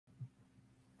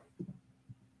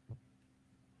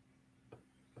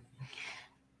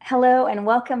Hello and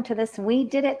welcome to this We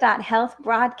Did It Health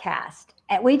broadcast.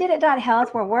 At We Did It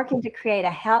Health, we're working to create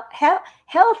a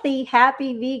healthy,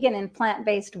 happy, vegan, and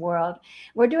plant-based world.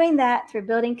 We're doing that through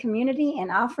building community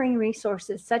and offering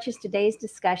resources such as today's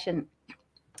discussion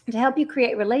to help you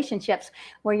create relationships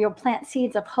where you'll plant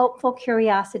seeds of hopeful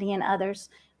curiosity in others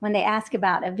when they ask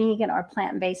about a vegan or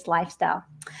plant-based lifestyle.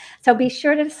 So be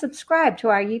sure to subscribe to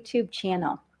our YouTube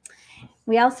channel.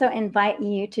 We also invite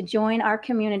you to join our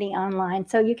community online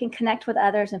so you can connect with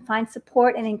others and find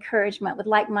support and encouragement with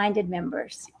like-minded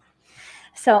members.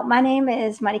 So my name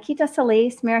is Mariquita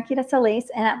Solis,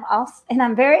 and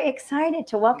I'm very excited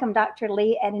to welcome Dr.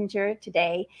 Leigh Ettinger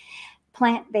today,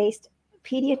 plant-based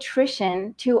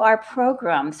pediatrician, to our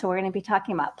program. So we're going to be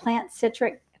talking about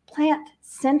plant-centric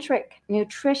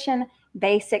nutrition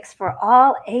basics for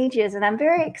all ages. And I'm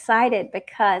very excited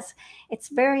because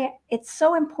it's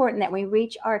so important that we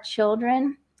reach our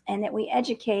children and that we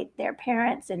educate their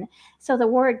parents. And so the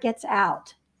word gets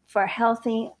out for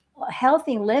healthy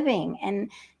living and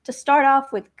to start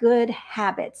off with good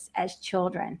habits as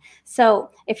children.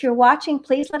 So if you're watching,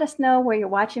 please let us know where you're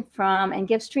watching from and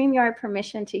give StreamYard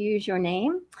permission to use your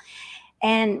name.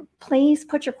 And please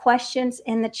put your questions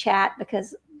in the chat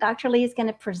because Dr. Leigh is going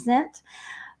to present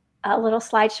a little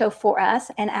slideshow for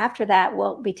us. And after that,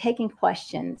 we'll be taking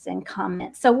questions and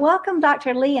comments. So welcome,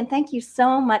 Dr. Leigh, and thank you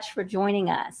so much for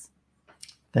joining us.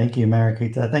 Thank you,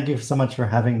 Mariquita. Thank you so much for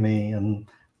having me, and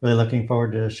really looking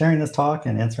forward to sharing this talk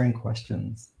and answering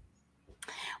questions.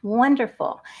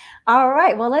 Wonderful. All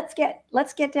right, well, let's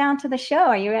get down to the show.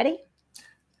 Are you ready?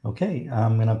 Okay,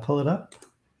 I'm gonna pull it up.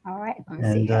 All right.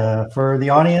 And for the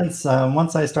audience,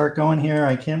 once I start going here,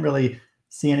 I can't really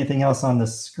see anything else on the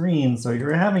screen. So if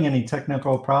you're having any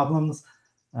technical problems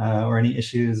or any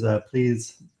issues,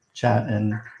 please chat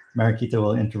and Mariquita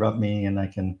will interrupt me and I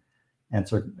can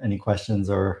answer any questions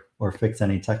or fix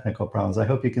any technical problems. I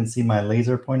hope you can see my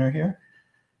laser pointer here.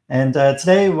 And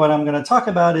today what I'm going to talk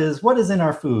about is what is in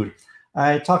our food.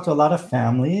 I talk to a lot of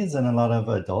families and a lot of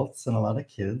adults and a lot of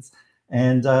kids.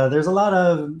 And there's a lot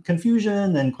of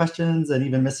confusion and questions and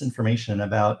even misinformation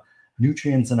about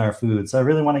nutrients in our food. So I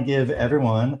really want to give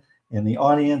everyone in the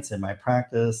audience, in my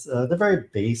practice, the very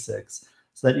basics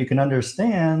so that you can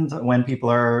understand when people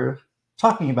are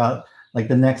talking about like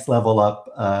the next level up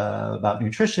about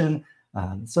nutrition,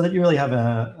 so that you really have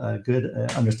a good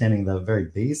understanding of the very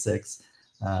basics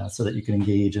so that you can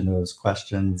engage in those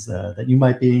questions that you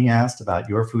might be being asked about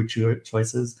your food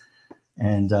choices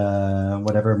and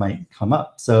whatever might come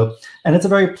up. So, and it's a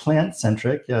very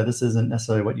plant-centric. This isn't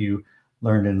necessarily what you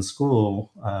learned in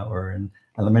school or in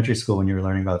elementary school when you were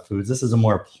learning about foods. This is a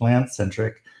more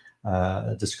plant-centric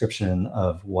description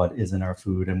of what is in our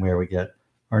food and where we get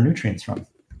our nutrients from.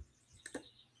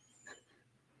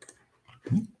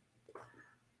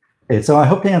 Okay, so I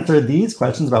hope to answer these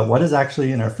questions about what is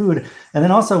actually in our food, and then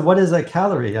also what is a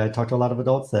calorie. I talk to a lot of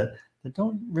adults that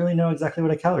don't really know exactly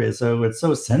what a calorie is. So it's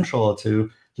so central to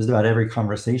just about every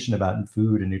conversation about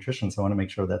food and nutrition. So I want to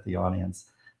make sure that the audience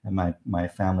and my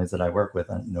families that I work with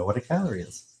know what a calorie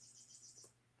is.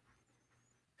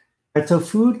 All right, so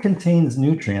food contains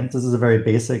nutrients. This is a very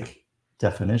basic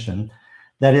definition.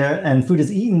 And food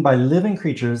is eaten by living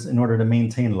creatures in order to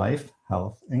maintain life,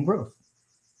 health, and growth.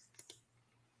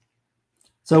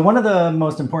 So one of the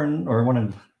most important, or one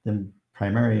of the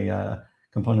primary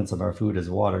components of our food is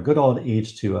water, good old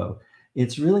H2O.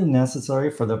 It's really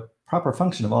necessary for the proper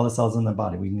function of all the cells in the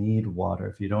body. We need water.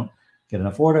 If you don't get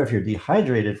enough water, if you're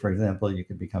dehydrated, for example, you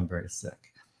could become very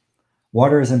sick.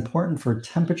 Water is important for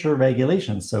temperature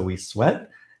regulation. So we sweat,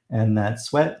 and that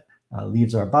sweat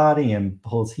leaves our body and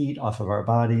pulls heat off of our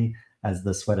body as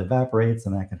the sweat evaporates,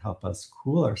 and that can help us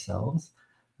cool ourselves.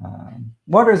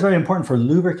 Water is very important for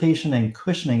lubrication and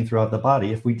cushioning throughout the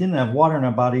body. If we didn't have water in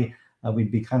our body,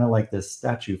 we'd be kind of like this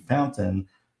statue fountain,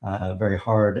 very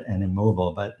hard and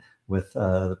immobile. But with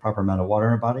the proper amount of water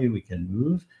in our body, we can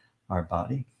move our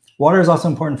body. Water is also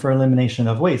important for elimination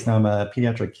of waste. Now, I'm a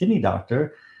pediatric kidney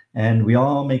doctor, and we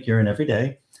all make urine every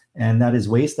day. And that is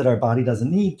waste that our body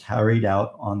doesn't need carried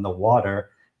out on the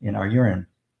water in our urine.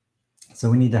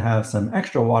 So we need to have some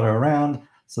extra water around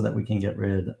so that we can get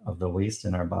rid of the waste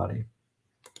in our body.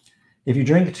 If you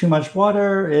drink too much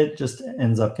water, it just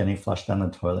ends up getting flushed down the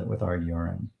toilet with our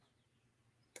urine.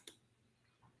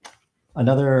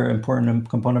 Another important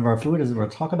component of our food we'll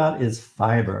talk about is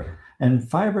fiber. And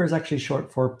fiber is actually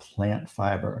short for plant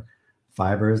fiber.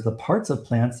 Fiber is the parts of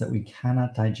plants that we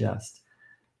cannot digest.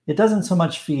 It doesn't so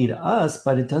much feed us,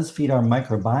 but it does feed our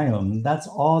microbiome. That's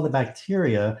all the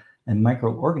bacteria and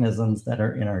microorganisms that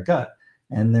are in our gut.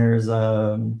 And there's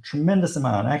a tremendous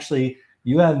amount. Actually,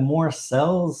 you have more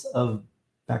cells of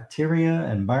bacteria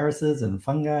and viruses and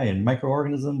fungi and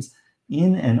microorganisms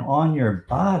in and on your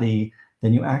body,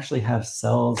 then you actually have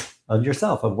cells of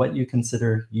yourself, of what you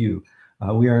consider you.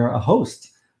 We are a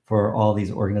host for all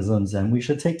these organisms, and we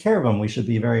should take care of them. We should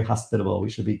be very hospitable. We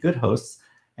should be good hosts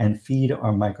and feed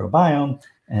our microbiome,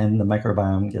 and the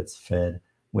microbiome gets fed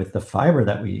with the fiber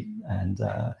that we eat and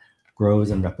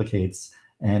grows and replicates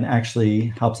and actually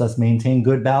helps us maintain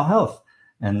good bowel health.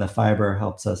 And the fiber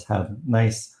helps us have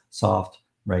nice, soft,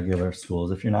 regular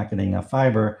stools. If you're not getting enough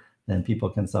fiber, then people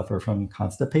can suffer from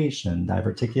constipation,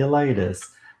 diverticulitis,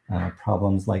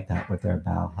 problems like that with their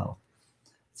bowel health.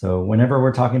 So whenever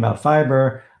we're talking about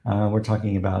fiber, we're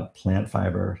talking about plant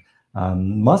fiber.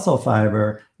 Muscle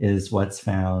fiber is what's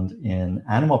found in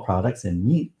animal products, in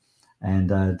meat, and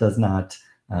does not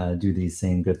do these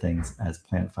same good things as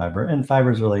plant fiber. And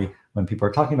fiber is really, when people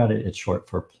are talking about it, it's short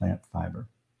for plant fiber.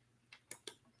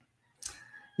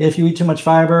 If you eat too much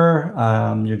fiber,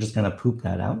 you're just going to poop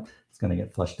that out. It's going to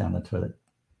get flushed down the toilet.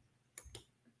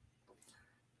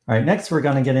 All right, next we're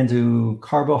going to get into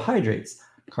carbohydrates.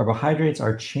 Carbohydrates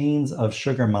are chains of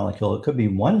sugar molecule. It could be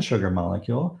one sugar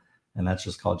molecule, and that's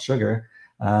just called sugar,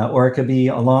 or it could be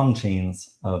a long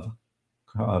chains of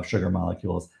sugar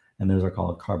molecules, and those are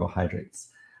called carbohydrates.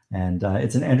 And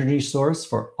it's an energy source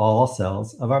for all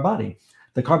cells of our body.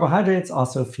 The carbohydrates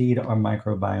also feed our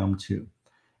microbiome too.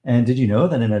 And did you know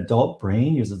that an adult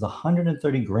brain uses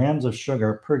 130 grams of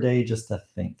sugar per day just to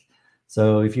think?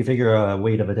 So if you figure a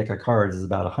weight of a deck of cards is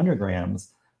about 100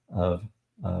 grams of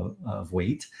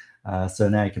weight, so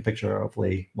now you can picture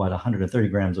hopefully what 130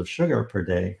 grams of sugar per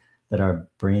day that our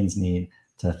brains need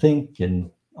to think and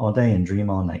all day and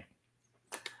dream all night.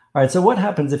 All right, so what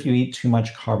happens if you eat too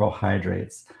much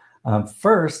carbohydrates?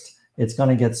 First, it's going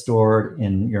to get stored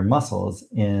in your muscles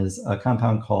is a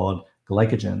compound called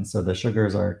glycogen. So the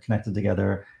sugars are connected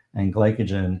together, and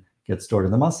glycogen gets stored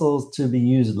in the muscles to be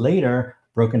used later,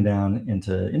 broken down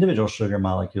into individual sugar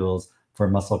molecules for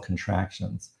muscle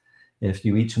contractions. If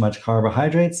you eat too much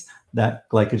carbohydrates, that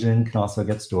glycogen can also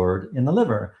get stored in the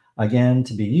liver, again,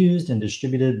 to be used and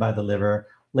distributed by the liver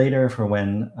later for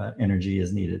when energy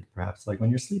is needed, perhaps like when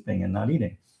you're sleeping and not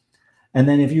eating. And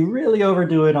then if you really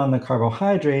overdo it on the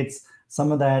carbohydrates,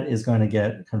 some of that is going to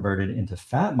get converted into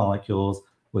fat molecules,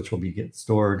 which will get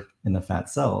stored in the fat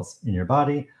cells in your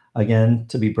body, again,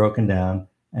 to be broken down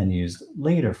and used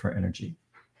later for energy.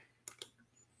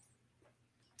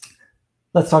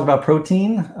 Let's talk about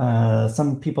protein.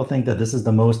 Some people think that this is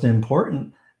the most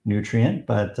important nutrient,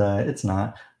 but it's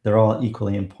not. They're all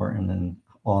equally important and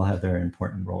all have their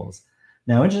important roles.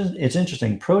 Now, it's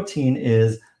interesting. Protein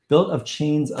is built of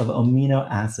chains of amino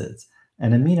acids,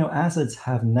 and amino acids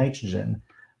have nitrogen.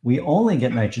 We only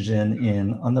get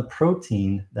nitrogen on the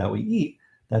protein that we eat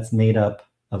that's made up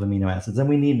of amino acids, and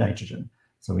we need nitrogen.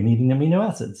 So we need amino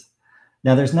acids.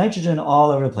 Now, there's nitrogen all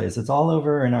over the place. It's all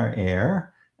over in our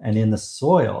air and in the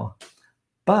soil.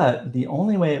 But the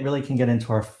only way it really can get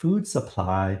into our food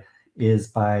supply is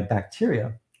by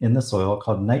bacteria in the soil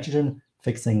called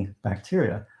nitrogen-fixing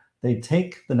bacteria. They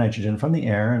take the nitrogen from the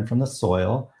air and from the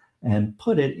soil and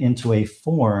put it into a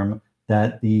form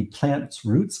that the plant's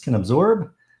roots can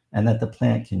absorb and that the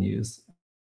plant can use.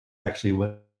 Actually,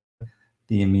 with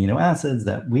the amino acids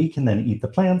that we can then eat the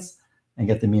plants and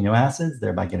get the amino acids,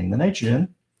 thereby getting the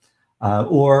nitrogen,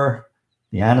 or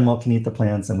the animal can eat the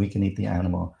plants and we can eat the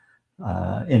animal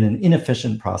in an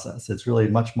inefficient process. It's really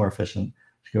much more efficient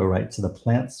to go right to the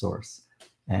plant source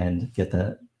and get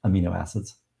the amino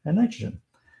acids and nitrogen.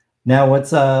 Now,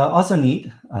 what's also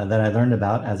neat that I learned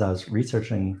about as I was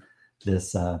researching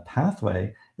this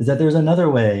pathway is that there's another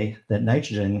way that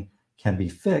nitrogen can be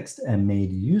fixed and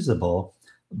made usable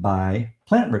by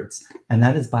plant roots, and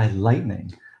that is by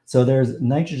lightning. So there's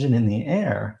nitrogen in the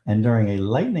air, and during a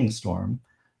lightning storm,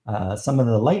 some of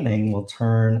the lightning will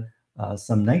turn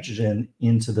some nitrogen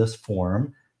into this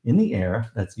form in the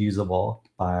air that's usable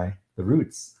by the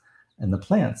roots and the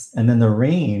plants. And then the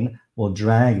rain will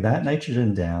drag that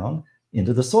nitrogen down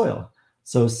into the soil.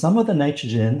 So some of the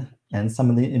nitrogen and some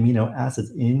of the amino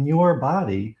acids in your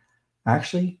body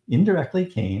actually indirectly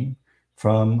came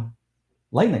from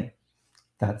lightning.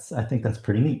 I think that's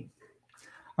pretty neat.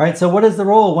 All right, so what is the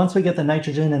role? Once we get the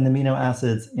nitrogen and the amino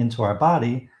acids into our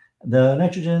body, the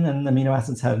nitrogen and the amino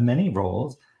acids have many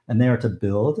roles, and they are to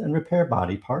build and repair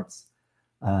body parts.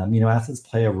 Amino acids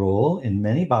play a role in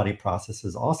many body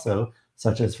processes also,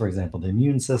 such as, for example, the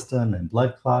immune system and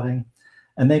blood clotting.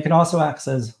 And they can also act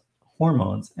as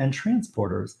hormones and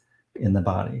transporters in the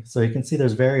body. So you can see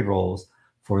there's varied roles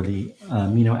for the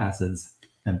amino acids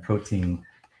and protein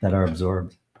that are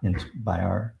absorbed by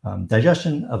our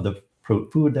digestion of the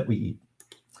food that we eat.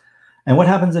 And what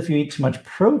happens if you eat too much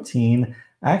protein?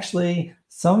 Actually,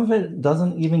 some of it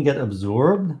doesn't even get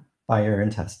absorbed by your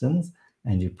intestines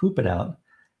and you poop it out.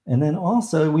 And then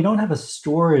also, we don't have a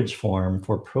storage form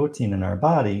for protein in our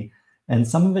body, and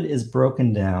some of it is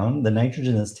broken down. The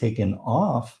nitrogen is taken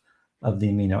off of the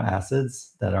amino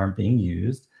acids that aren't being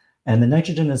used, and the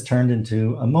nitrogen is turned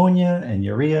into ammonia and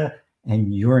urea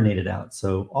and urinated out,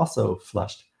 so also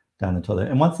flushed down the toilet.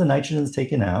 And once the nitrogen is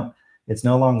taken out, it's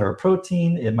no longer a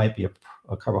protein. It might be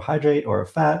a carbohydrate or a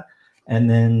fat, and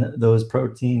then those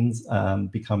proteins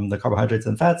become the carbohydrates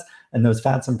and fats, and those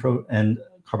fats and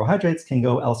carbohydrates can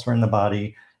go elsewhere in the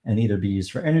body and either be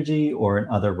used for energy or in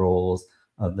other roles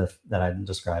of that I'm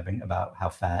describing about how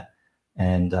fat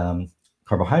and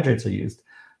carbohydrates are used.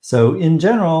 So in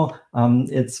general,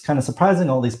 it's kind of surprising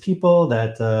all these people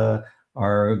that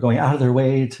are going out of their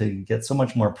way to get so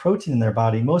much more protein in their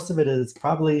body. Most of it is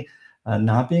probably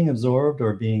not being absorbed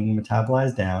or being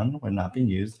metabolized down when not being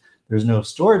used. There's no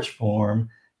storage form,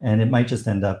 and it might just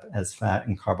end up as fat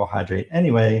and carbohydrate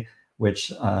anyway,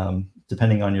 which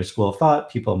depending on your school of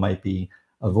thought, people might be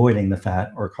avoiding the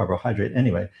fat or carbohydrate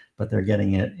anyway, but they're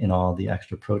getting it in all the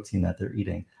extra protein that they're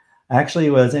eating. I actually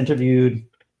was interviewed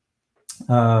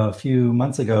a few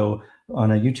months ago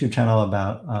on a YouTube channel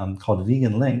about called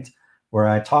Vegan Linked, where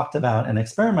I talked about an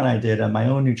experiment I did, my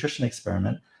own nutrition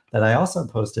experiment that I also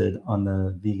posted on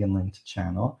the Vegan Linked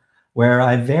channel, where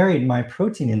I varied my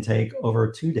protein intake over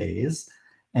 2 days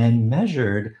and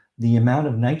measured the amount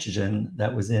of nitrogen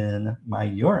that was in my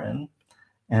urine,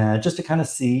 just to kind of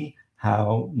see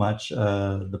how much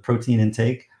the protein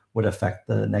intake would affect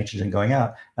the nitrogen going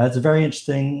out. It's a very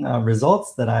interesting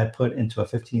results that I put into a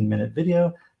 15-minute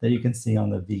video that you can see on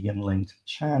the Vegan Linked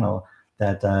channel.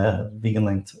 That Vegan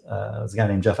Linked, was a guy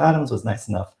named Jeff Adams, was nice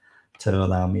enough to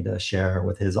allow me to share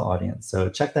with his audience. So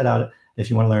check that out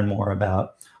if you want to learn more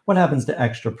about what happens to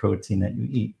extra protein that you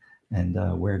eat and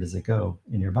where does it go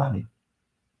in your body.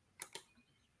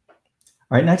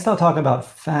 All right, next I'll talk about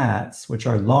fats, which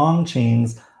are long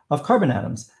chains of carbon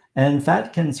atoms. And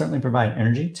fat can certainly provide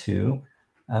energy too.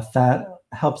 Fat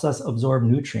helps us absorb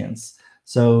nutrients.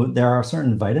 So there are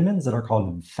certain vitamins that are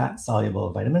called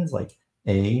fat-soluble vitamins like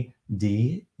A,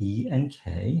 D, E, and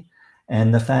K.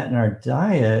 And the fat in our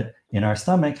diet, in our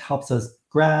stomach, helps us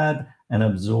grab and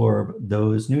absorb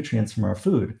those nutrients from our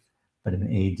food, vitamin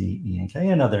A, D, E, and K,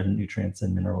 and other nutrients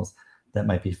and minerals that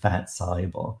might be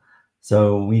fat-soluble.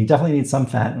 So we definitely need some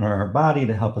fat in our body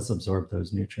to help us absorb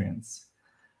those nutrients.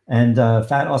 And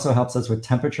fat also helps us with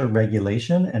temperature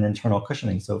regulation and internal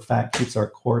cushioning. So fat keeps our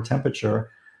core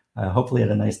temperature hopefully at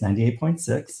a nice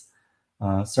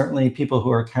 98.6. Certainly people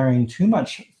who are carrying too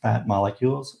much fat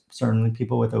molecules, certainly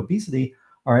people with obesity,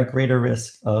 are at greater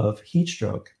risk of heat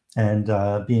stroke and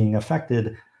being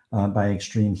affected by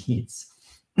extreme heats.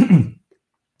 And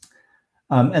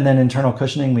then internal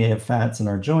cushioning, we have fats in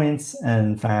our joints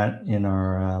and fat in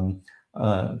our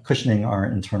cushioning our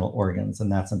internal organs. And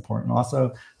that's important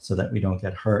also so that we don't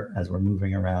get hurt as we're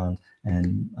moving around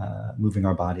and moving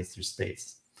our bodies through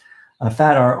space.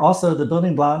 Fat are also the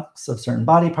building blocks of certain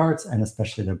body parts and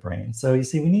especially the brain. So you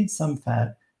see, we need some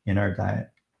fat in our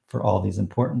diet for all these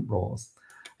important roles.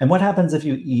 And what happens if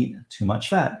you eat too much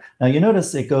fat? Now you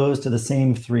notice it goes to the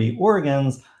same 3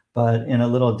 organs, but in a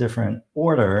little different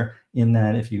order, in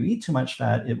that if you eat too much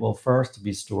fat, it will first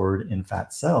be stored in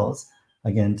fat cells,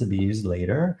 again, to be used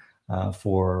later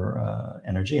for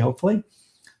energy, hopefully.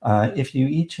 If you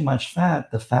eat too much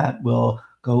fat, the fat will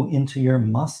go into your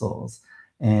muscles.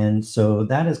 And so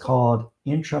that is called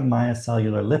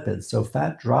intramyocellular lipids. So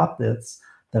fat droplets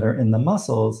that are in the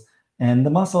muscles, and the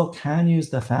muscle can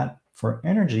use the fat for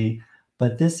energy,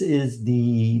 but this is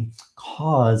the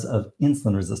cause of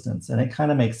insulin resistance. And it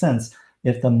kind of makes sense.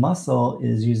 If the muscle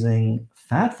is using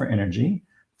fat for energy,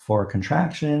 for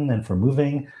contraction and for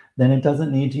moving, then it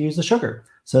doesn't need to use the sugar.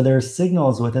 So there's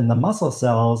signals within the muscle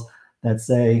cells that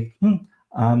say,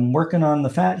 I'm working on the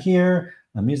fat here.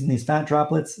 I'm using these fat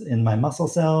droplets in my muscle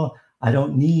cell. I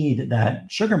don't need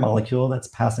that sugar molecule that's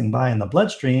passing by in the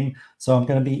bloodstream, so I'm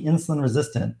going to be insulin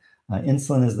resistant.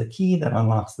 Insulin is the key that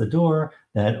unlocks the door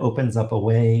that opens up a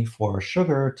way for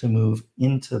sugar to move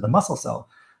into the muscle cell.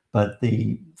 But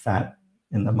the fat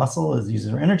in the muscle is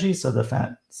using energy, so the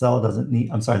fat cell doesn't need,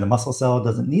 the muscle cell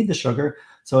doesn't need the sugar.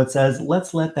 So it says,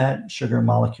 let's let that sugar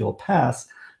molecule pass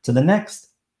to the next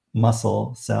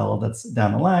muscle cell that's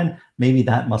down the line. Maybe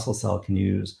that muscle cell can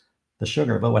use the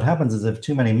sugar. But what happens is if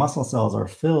too many muscle cells are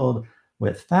filled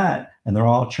with fat and they're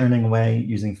all churning away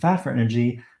using fat for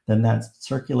energy, then that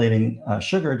circulating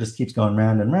sugar just keeps going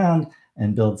round and round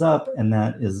and builds up. And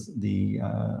that is the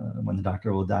when the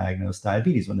doctor will diagnose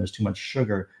diabetes, when there's too much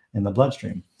sugar in the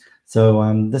bloodstream.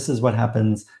 So this is what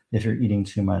happens if you're eating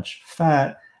too much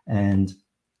fat, and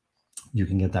you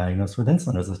can get diagnosed with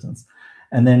insulin resistance.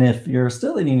 And then if you're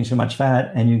still eating too much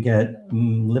fat and you get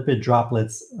lipid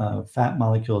droplets, fat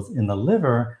molecules in the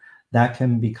liver, that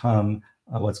can become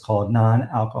what's called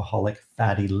non-alcoholic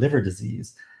fatty liver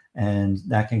disease. And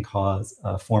that can cause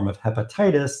a form of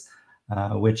hepatitis,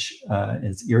 which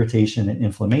is irritation and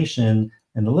inflammation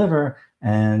in the liver.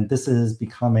 And this is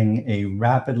becoming a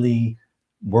rapidly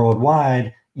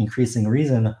worldwide increasing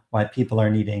reason why people are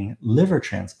needing liver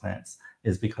transplants,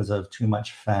 is because of too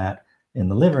much fat in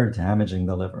the liver, damaging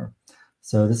the liver.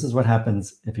 So this is what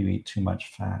happens if you eat too much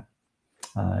fat.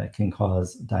 It can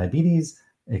cause diabetes,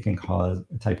 it can cause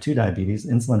type 2 diabetes,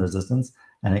 insulin resistance,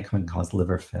 and it can cause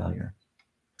liver failure,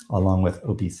 along with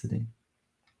obesity.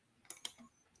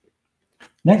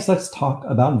 Next, let's talk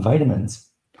about vitamins.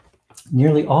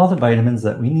 Nearly all the vitamins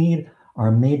that we need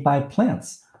are made by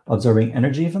plants, absorbing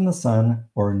energy from the sun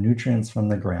or nutrients from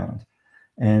the ground.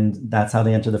 And that's how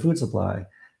they enter the food supply,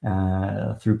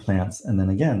 through plants. And then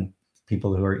again,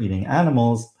 people who are eating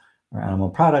animals or animal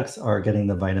products are getting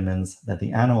the vitamins that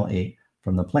the animal ate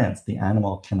from the plants. The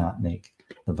animal cannot make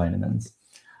the vitamins.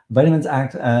 Vitamins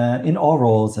act in all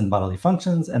roles in bodily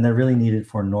functions, and they're really needed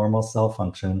for normal cell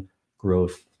function,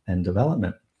 growth, and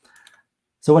development.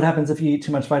 So what happens if you eat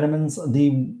too much vitamins? A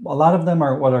lot of them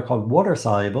are what are called water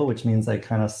soluble, which means they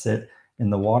kind of sit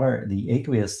in the water, the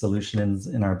aqueous solutions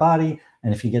in our body.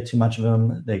 And if you get too much of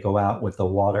them, they go out with the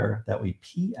water that we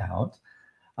pee out.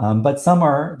 But some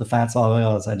are the fat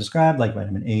soluble, as I described, like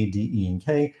vitamin A, D, E, and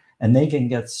K, and they can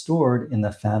get stored in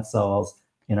the fat cells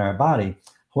in our body.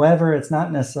 However, it's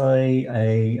not necessarily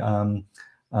a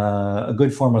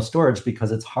good form of storage,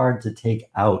 because it's hard to take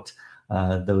out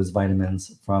those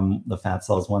vitamins from the fat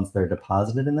cells once they're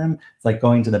deposited in them. It's like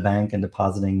going to the bank and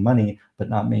depositing money, but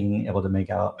not being able to make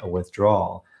out a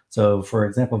withdrawal. So for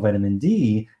example, vitamin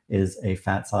D is a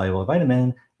fat soluble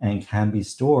vitamin and can be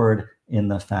stored in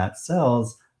the fat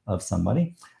cells of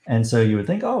somebody. And so you would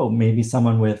think, oh, maybe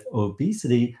someone with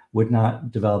obesity would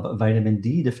not develop a vitamin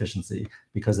D deficiency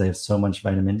because they have so much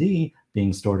vitamin D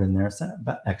being stored in their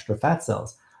extra fat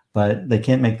cells. But they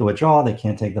can't make the withdrawal, they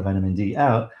can't take the vitamin D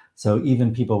out. So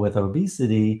even people with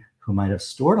obesity who might have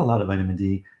stored a lot of vitamin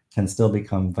D can still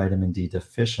become vitamin D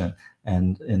deficient.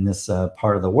 And in this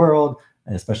part of the world,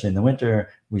 especially in the winter,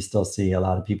 we still see a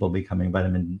lot of people becoming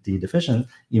vitamin D deficient,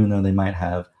 even though they might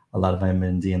have a lot of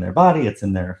vitamin D in their body. It's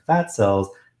in their fat cells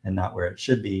and not where it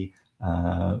should be,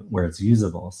 where it's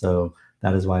usable. So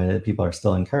that is why people are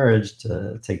still encouraged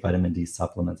to take vitamin D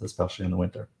supplements, especially in the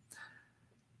winter.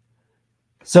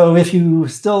 So if you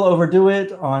still overdo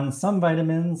it on some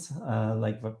vitamins,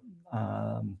 like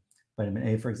vitamin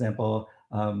A, for example,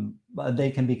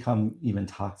 they can become even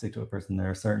toxic to a person. There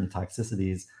are certain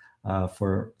toxicities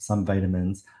for some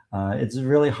vitamins. It's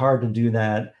really hard to do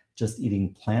that just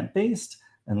eating plant-based,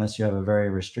 unless you have a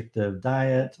very restrictive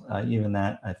diet. Even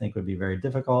that, I think, would be very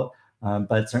difficult.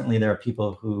 But certainly there are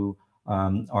people who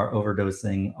are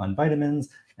overdosing on vitamins.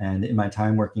 And in my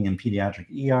time working in pediatric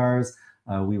ERs,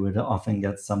 we would often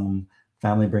get some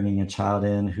family bringing a child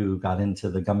in who got into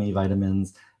the gummy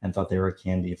vitamins and thought they were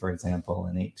candy, for example,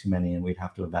 and ate too many, and we'd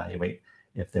have to evaluate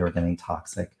if they were getting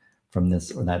toxic from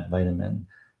this or that vitamin.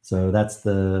 So that's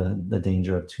the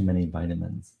danger of too many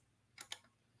vitamins.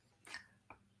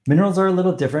 Minerals are a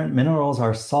little different. Minerals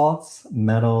are salts,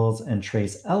 metals, and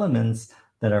trace elements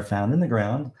that are found in the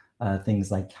ground,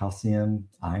 things like calcium,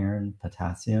 iron,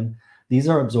 potassium. These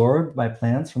are absorbed by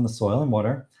plants from the soil and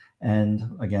water.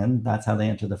 And again, that's how they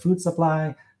enter the food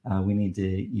supply. We need to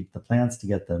eat the plants to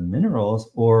get the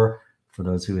minerals, or for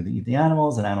those who eat the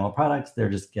animals and animal products, they're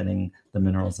just getting the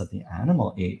minerals that the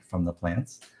animal ate from the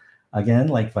plants. Again,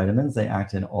 like vitamins, they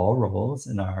act in all roles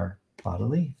in our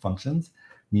bodily functions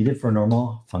needed for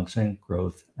normal function,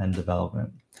 growth, and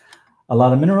development. A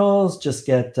lot of minerals just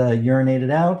get urinated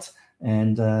out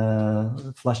and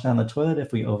flushed down the toilet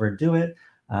if we overdo it.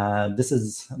 This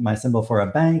is my symbol for a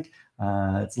bank.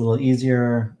 It's a little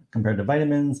easier compared to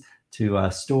vitamins to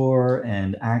store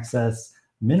and access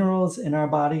minerals in our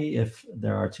body. If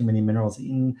there are too many minerals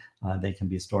eaten, they can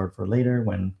be stored for later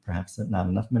when perhaps not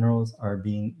enough minerals are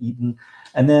being eaten.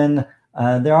 And then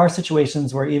there are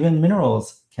situations where even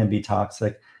minerals can be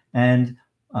toxic, and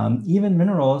even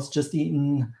minerals just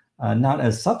eaten not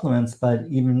as supplements, but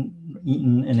even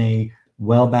eaten in a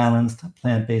well-balanced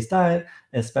plant-based diet,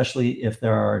 especially if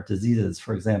there are diseases.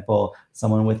 For example,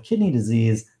 someone with kidney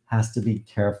disease has to be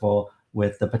careful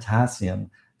with the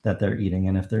potassium that they're eating.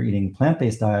 And if they're eating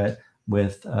plant-based diet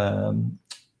with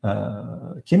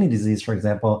kidney disease, for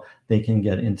example, they can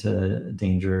get into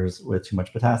dangers with too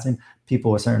much potassium.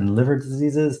 People with certain liver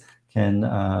diseases can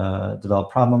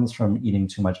develop problems from eating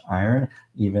too much iron,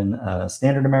 even a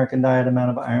standard American diet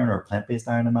amount of iron or plant-based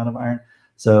diet amount of iron.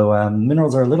 So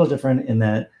minerals are a little different in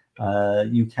that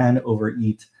you can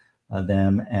overeat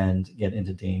them and get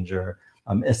into danger,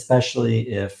 especially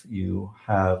if you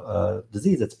have a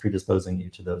disease that's predisposing you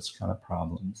to those kind of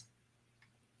problems.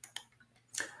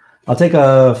 I'll take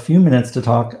a few minutes to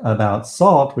talk about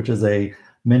salt, which is a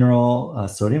mineral,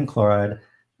 sodium chloride,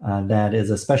 that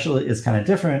is kind of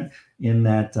different in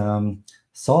that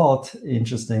salt,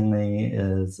 interestingly,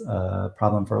 is a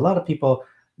problem for a lot of people,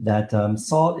 that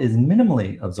salt is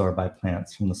minimally absorbed by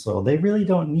plants from the soil. They really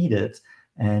don't need it,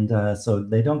 and so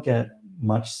they don't get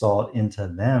much salt into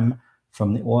them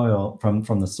from the oil,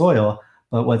 from the soil.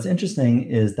 But what's interesting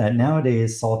is that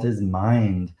nowadays salt is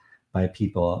mined by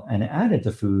people and added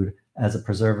to food as a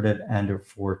preservative and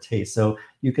for taste. So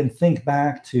you can think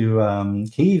back to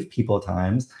cave people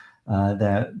times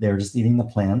that they were just eating the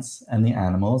plants and the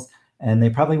animals, and they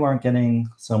probably weren't getting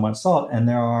so much salt. And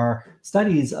there are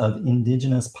studies of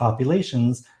indigenous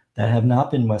populations that have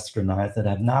not been westernized, that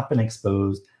have not been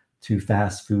exposed to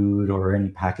fast food or any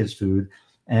packaged food,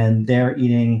 and they're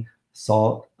eating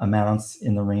salt amounts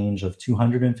in the range of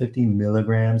 250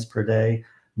 milligrams per day,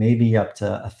 maybe up to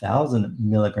 1,000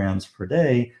 milligrams per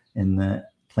day in the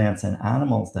plants and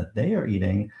animals that they are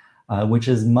eating, which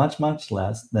is much, much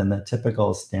less than the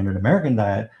typical standard American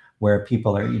diet, where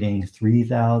people are eating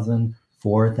 3,000,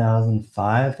 4,000,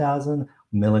 5,000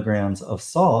 milligrams of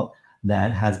salt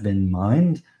that has been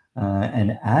mined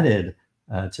and added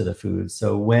to the food.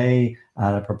 So way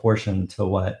out of proportion to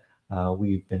what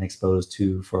we've been exposed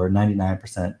to for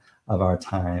 99% of our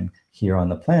time here on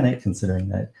the planet, considering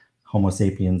that Homo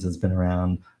sapiens has been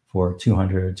around for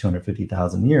 200,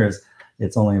 250,000 years.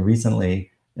 It's only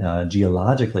recently,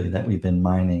 geologically, that we've been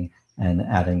mining and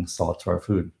adding salt to our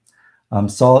food.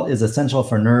 Salt is essential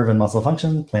for nerve and muscle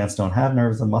function. Plants don't have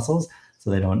nerves and muscles, so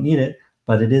they don't need it,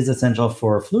 but it is essential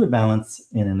for fluid balance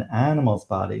in an animal's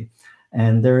body.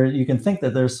 And you can think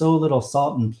that there's so little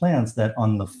salt in plants that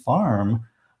on the farm,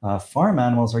 farm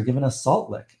animals are given a salt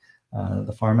lick.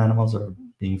 The farm animals are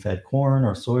being fed corn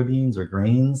or soybeans or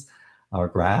grains or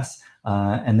grass,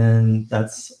 and then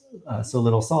that's so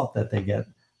little salt that they get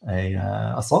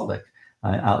a salt lick.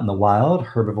 Out in the wild,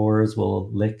 herbivores will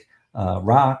lick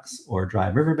rocks or dry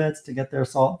riverbeds to get their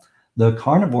salt. The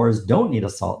carnivores don't need a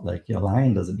salt lick. A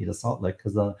lion doesn't need a salt lick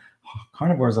because the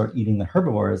carnivores are eating the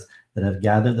herbivores that have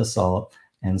gathered the salt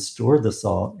and stored the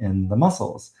salt in the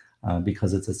muscles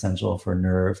because it's essential for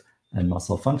nerve and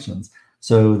muscle functions.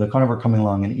 So the carnivore coming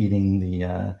along and eating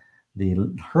the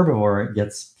herbivore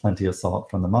gets plenty of salt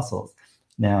from the muscles.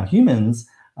 Now humans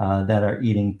that are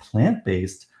eating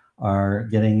plant-based are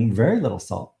getting very little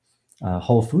salt.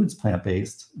 Whole foods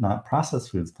plant-based, not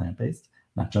processed foods plant-based,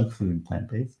 not junk food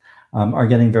plant-based, are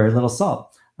getting very little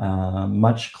salt,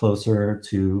 much closer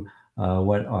to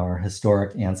what our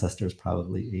historic ancestors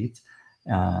probably ate.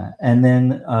 And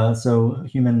then, so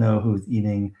human, though, who's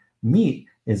eating meat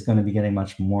is going to be getting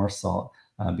much more salt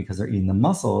because they're eating the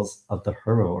muscles of the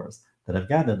herbivores that have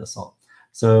gathered the salt.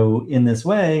 So in this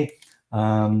way,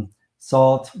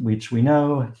 salt, which we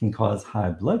know can cause high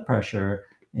blood pressure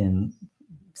in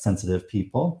sensitive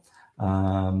people,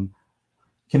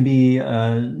 can be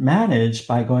managed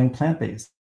by going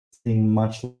plant-based, being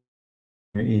much.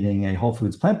 You're eating a whole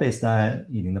foods plant-based diet,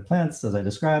 eating the plants, as I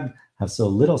described, have so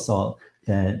little salt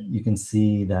that you can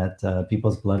see that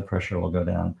people's blood pressure will go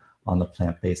down on the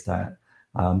plant-based diet.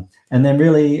 And then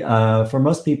really, for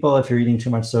most people, if you're eating too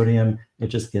much sodium, it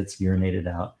just gets urinated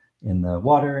out in the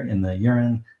water, in the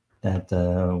urine that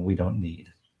we don't need.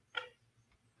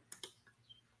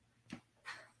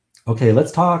 Okay,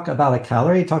 let's talk about a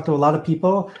calorie. Talk to a lot of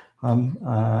people.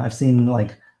 I've seen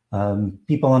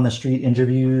people on the street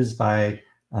interviews by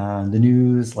the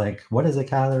news, like, what is a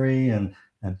calorie? And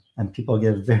people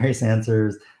give various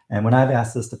answers. And when I've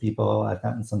asked this to people, I've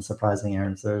gotten some surprising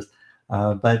answers.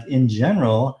 But in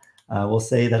general, we'll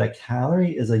say that a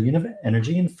calorie is a unit of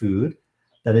energy in food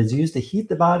that is used to heat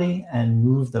the body and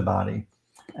move the body.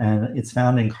 And it's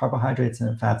found in carbohydrates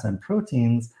and fats and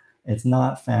proteins. It's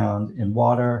not found in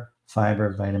water,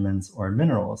 fiber, vitamins, or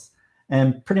minerals.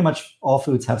 And pretty much all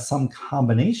foods have some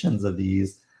combinations of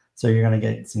these. So you're going to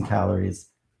get some calories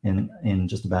in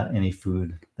just about any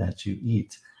food that you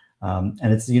eat. And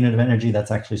it's the unit of energy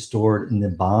that's actually stored in the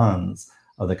bonds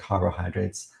of the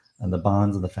carbohydrates and the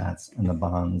bonds of the fats and the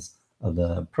bonds of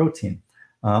the protein.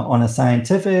 On a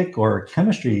scientific or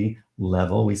chemistry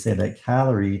level, we say that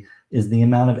calorie is the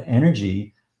amount of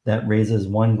energy that raises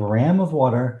 1 gram of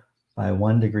water by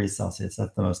 1 degree Celsius.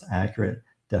 That's the most accurate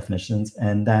definitions.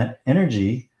 And that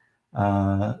energy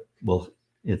can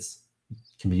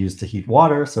be used to heat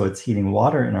water. So it's heating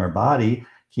water in our body,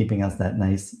 keeping us that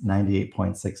nice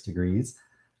 98.6 degrees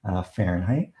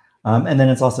Fahrenheit. And then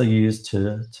it's also used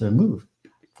to move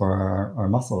for our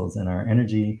muscles and our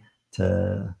energy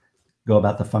to go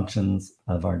about the functions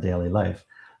of our daily life.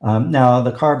 Now,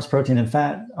 the carbs, protein, and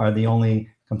fat are the only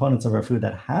components of our food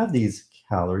that have these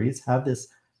calories, have this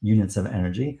units of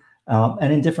energy,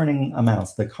 and in differing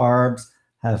amounts. The carbs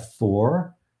have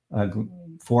 4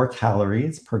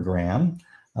 calories per gram.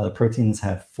 The proteins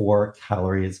have 4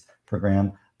 calories per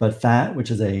gram, but fat, which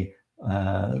is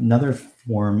another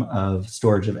form of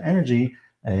storage of energy,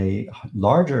 a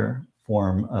larger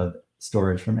form of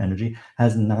storage from energy,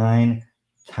 has 9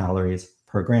 calories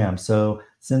per gram. So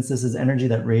since this is energy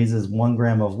that raises 1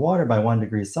 gram of water by 1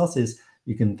 degree Celsius,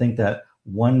 you can think that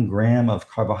 1 gram of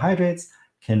carbohydrates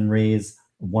can raise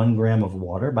 1 gram of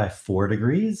water by 4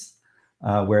 degrees,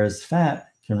 whereas fat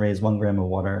can raise 1 gram of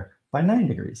water by 9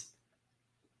 degrees.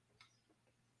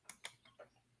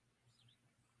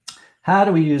 How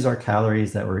do we use our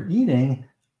calories that we're eating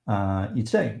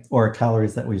each day, or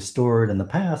calories that we've stored in the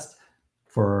past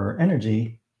for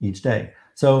energy each day?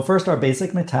 So first, our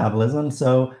basic metabolism.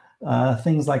 So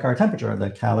things like our temperature,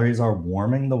 the calories are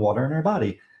warming the water in our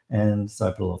body. And so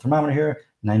I put a little thermometer here,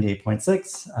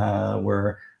 98.6.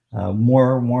 We're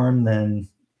more warm than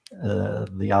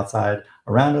the outside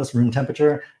around us, room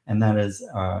temperature, and that is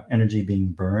energy being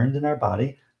burned in our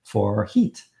body for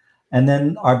heat. And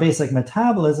then our basic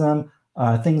metabolism,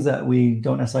 things that we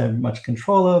don't necessarily have much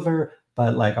control over,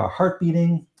 but like our heart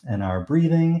beating and our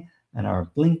breathing and our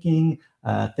blinking,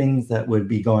 things that would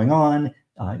be going on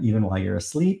even while you're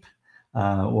asleep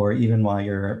or even while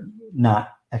you're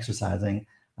not exercising.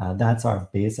 That's our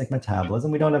basic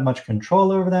metabolism. We don't have much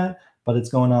control over that, but it's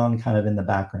going on kind of in the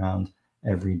background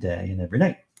every day and every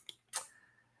night.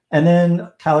 And then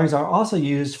calories are also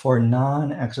used for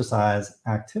non-exercise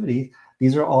activity.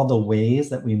 These are all the ways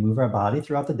that we move our body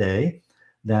throughout the day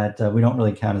that we don't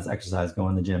really count as exercise,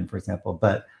 going to the gym, for example.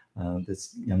 But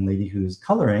this young lady who's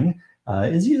coloring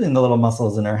is using the little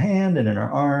muscles in her hand and in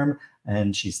her arm,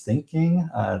 and she's thinking.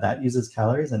 That uses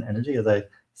calories and energy. As I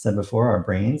said before, our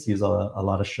brains use a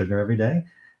lot of sugar every day.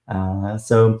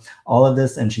 So all of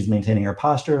this, and she's maintaining her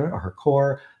posture, or her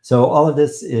core. So all of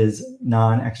this is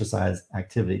non-exercise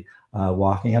activity.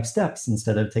 Walking up steps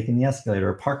instead of taking the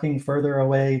escalator, parking further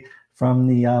away from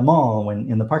the mall when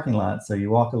in the parking lot, so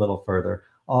you walk a little further,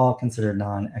 all considered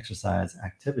non-exercise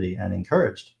activity and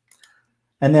encouraged.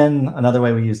 And then another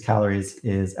way we use calories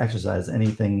is exercise.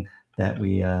 Anything that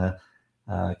we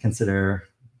consider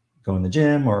going to the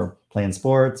gym or playing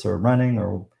sports or running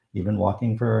or even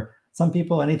walking for some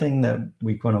people, anything that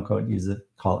we quote unquote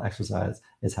call exercise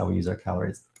is how we use our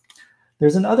calories.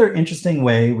 There's another interesting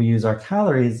way we use our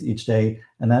calories each day,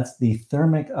 and that's the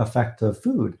thermic effect of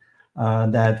food,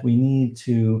 that we need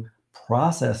to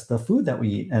process the food that we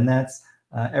eat. And that's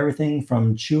everything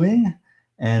from chewing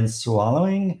and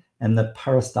swallowing and the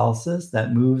peristalsis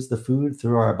that moves the food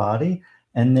through our body,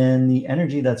 and then the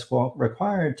energy that's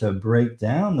required to break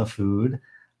down the food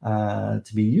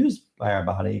to be used by our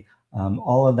body.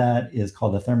 All of that is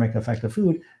called the thermic effect of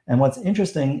food. And what's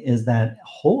interesting is that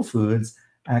whole foods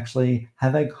actually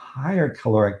have a higher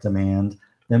caloric demand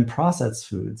than processed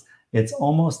foods. It's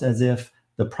almost as if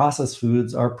the processed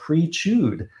foods are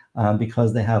pre-chewed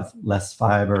because they have less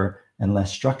fiber and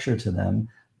less structure to them,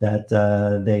 that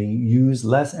they use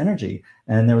less energy.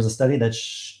 And there was a study that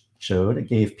showed it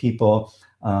gave people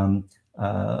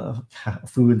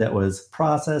food that was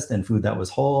processed and food that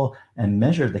was whole, and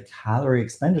measured the calorie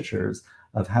expenditures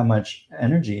of how much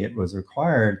energy it was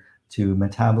required to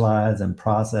metabolize and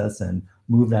process and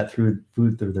move that food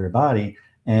through their body.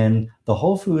 And the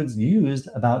whole foods used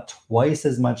about twice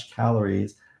as much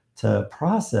calories to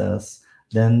process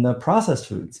than the processed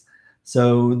foods.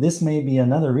 So this may be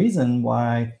another reason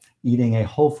why eating a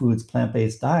whole foods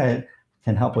plant-based diet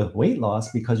can help with weight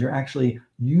loss, because you're actually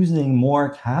using more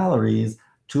calories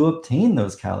to obtain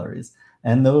those calories.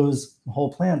 And those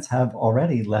whole plants have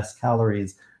already less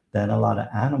calories than a lot of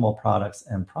animal products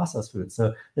and processed foods.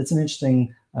 So it's an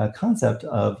interesting concept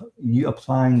of you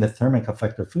applying the thermic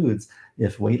effect of foods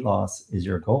if weight loss is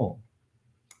your goal.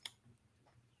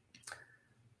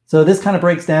 So this kind of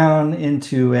breaks down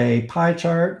into a pie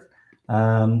chart.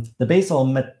 Your basal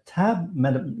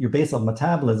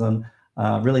metabolism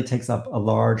really takes up a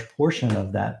large portion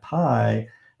of that pie,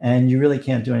 and you really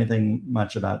can't do anything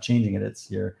much about changing it.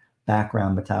 It's your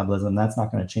background metabolism. That's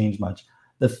not going to change much.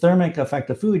 The thermic effect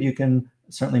of food, you can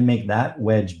certainly make that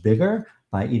wedge bigger,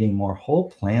 by eating more whole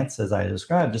plants, as I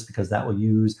described, just because that will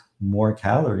use more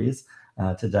calories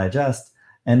to digest.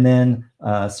 And then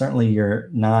certainly your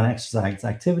non-exercise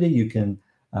activity, you can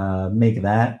make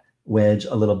that wedge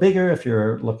a little bigger if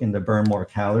you're looking to burn more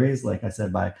calories, like I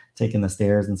said, by taking the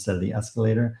stairs instead of the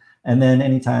escalator. And then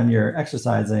anytime you're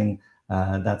exercising,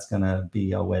 that's going to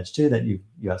be a wedge too that you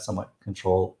have somewhat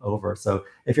control over. So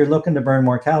if you're looking to burn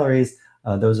more calories,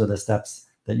 those are the steps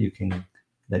that you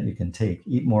can take.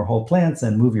 Eat more whole plants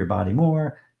and move your body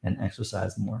more and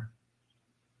exercise more.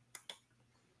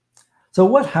 So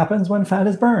what happens when fat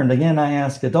is burned? Again, I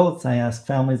ask adults, I ask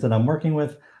families that I'm working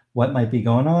with what might be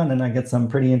going on, and I get some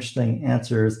pretty interesting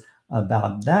answers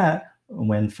about that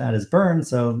when fat is burned.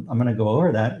 So I'm going to go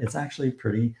over that. It's actually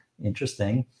pretty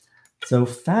interesting. So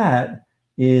fat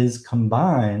is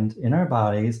combined in our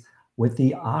bodies with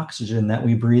the oxygen that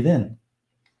we breathe in.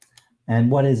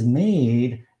 And what is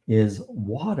made is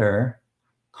water,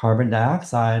 carbon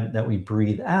dioxide that we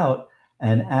breathe out.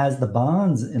 And as the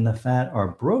bonds in the fat are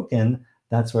broken,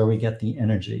 that's where we get the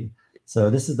energy. So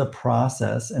this is the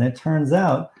process. And it turns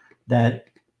out that,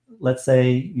 let's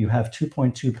say you have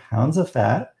 2.2 pounds of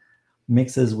fat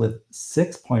mixes with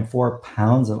 6.4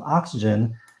 pounds of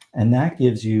oxygen, and that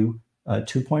gives you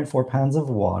 2.4 pounds of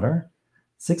water,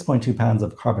 6.2 pounds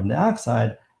of carbon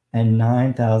dioxide, and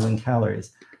 9,000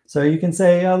 calories. So you can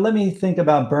say, let me think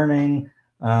about burning,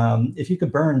 if you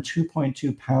could burn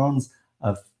 2.2 pounds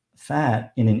of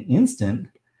fat in an instant,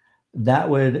 that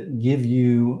would give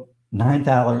you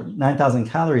 9,000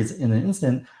 calories in an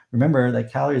instant. Remember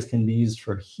that calories can be used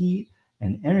for heat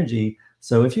and energy.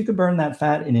 So if you could burn that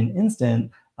fat in an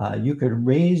instant, you could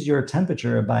raise your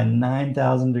temperature by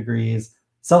 9,000 degrees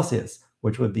Celsius,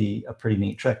 which would be a pretty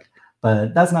neat trick.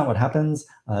 But that's not what happens.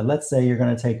 Let's say you're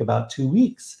going to take about 2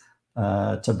 weeks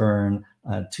to burn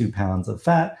 2 pounds of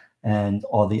fat, and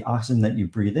all the oxygen that you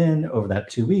breathe in over that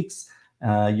 2 weeks,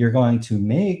 you're going to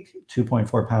make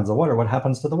 2.4 pounds of water. What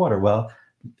happens to the water? Well,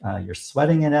 you're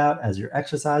sweating it out as you're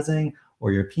exercising,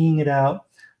 or you're peeing it out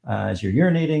as you're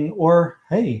urinating, or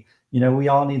hey, we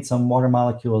all need some water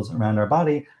molecules around our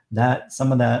body. That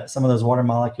some of those water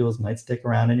molecules might stick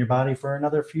around in your body for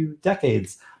another few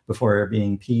decades before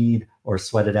being peed or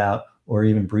sweated out or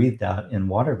even breathed out in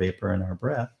water vapor in our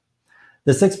breath.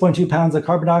 The 6.2 pounds of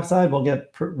carbon dioxide, we'll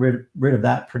get rid of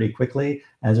that pretty quickly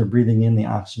as we're breathing in the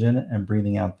oxygen and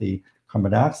breathing out the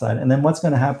carbon dioxide. And then what's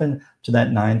going to happen to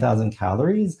that 9,000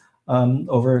 calories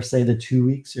over, say, the 2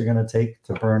 weeks you're going to take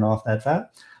to burn off that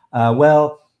fat?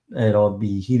 Well, it'll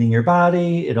be heating your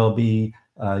body. It'll be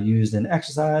used in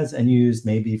exercise and used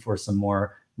maybe for some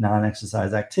more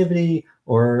non-exercise activity,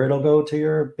 or it'll go to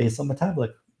your basal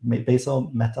metabolic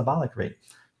rate.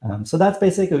 So that's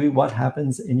basically what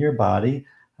happens in your body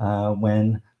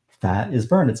when fat is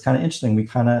burned. It's kind of interesting. We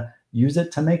kind of use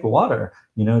it to make water,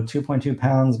 2.2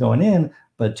 pounds going in,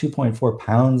 but 2.4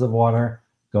 pounds of water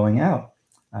going out.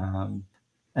 And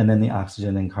then the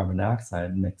oxygen and carbon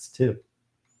dioxide mix too.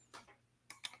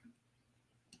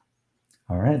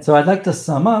 All right, so I'd like to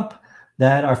sum up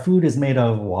that our food is made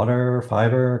of water,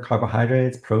 fiber,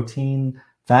 carbohydrates, protein,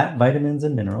 fat, vitamins,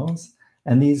 and minerals.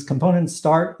 And these components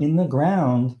start in the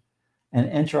ground and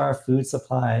enter our food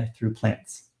supply through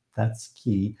plants. That's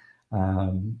key.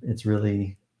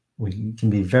 We can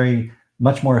be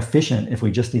much more efficient if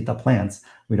we just eat the plants.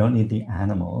 We don't need the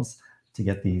animals to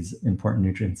get these important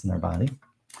nutrients in our body.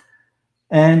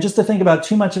 And just to think about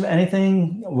too much of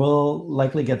anything will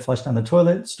likely get flushed down the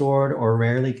toilet, stored, or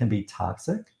rarely can be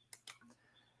toxic.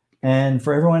 And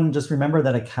for everyone, just remember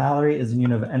that a calorie is a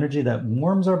unit of energy that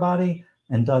warms our body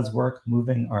and does work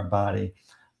moving our body.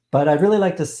 But I'd really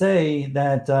like to say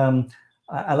that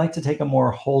I like to take a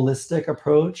more holistic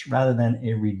approach rather than a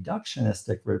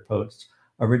reductionistic approach.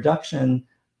 A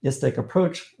reductionistic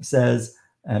approach says,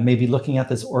 maybe looking at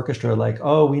this orchestra like,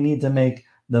 oh, we need to make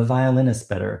the violinist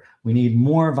better. We need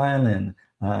more violin.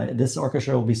 This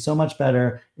orchestra will be so much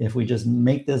better if we just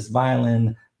make this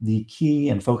violin the key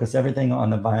and focus everything on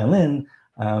the violin.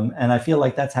 And I feel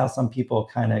like that's how some people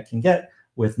kind of can get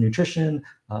with nutrition.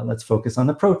 Let's focus on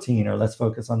the protein, or let's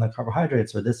focus on the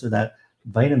carbohydrates, or this or that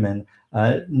vitamin.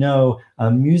 No,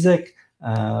 music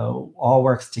all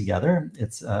works together.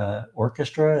 It's an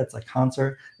orchestra, it's a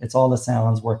concert, it's all the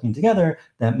sounds working together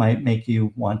that might make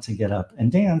you want to get up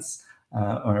and dance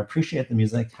or appreciate the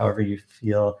music however you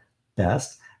feel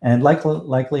best. And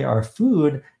likely our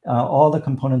food, all the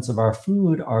components of our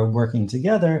food are working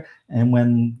together. And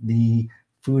when the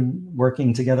food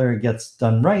working together gets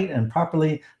done right and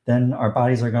properly, then our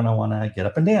bodies are going to want to get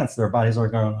up and dance. Their bodies are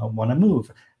going to want to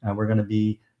move. We're going to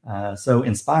be so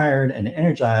inspired and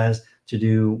energized to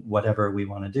do whatever we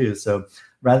want to do. So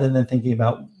rather than thinking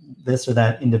about this or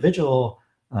that individual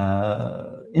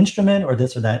instrument or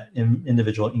this or that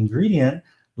individual ingredient,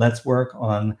 let's work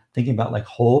on thinking about like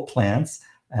whole plants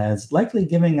as likely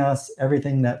giving us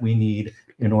everything that we need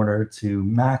in order to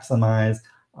maximize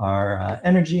our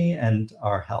energy and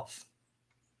our health.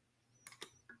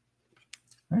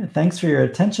 All right, thanks for your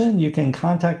attention. You can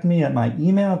contact me at my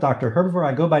email, Dr. Herbivore.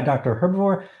 I go by Dr.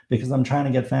 Herbivore because I'm trying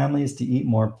to get families to eat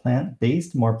more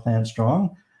plant-based, more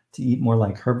plant-strong, to eat more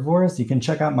like herbivores. You can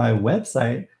check out my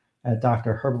website at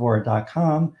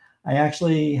drherbivore.com. I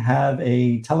actually have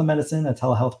a telemedicine, a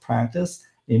telehealth practice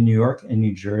in New York and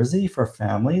New Jersey for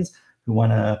families who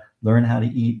want to learn how to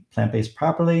eat plant-based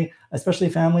properly, especially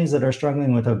families that are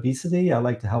struggling with obesity. I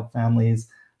like to help families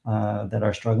that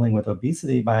are struggling with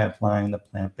obesity by applying the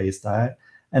plant-based diet.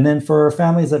 And then for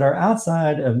families that are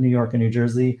outside of New York and New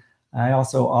Jersey, I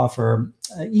also offer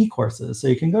e-courses. So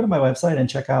you can go to my website and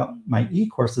check out my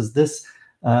e-courses.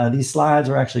 These slides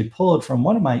are actually pulled from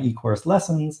one of my e-course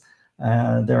lessons.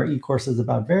 There are e-courses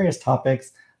about various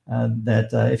topics that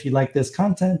if you like this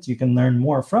content, you can learn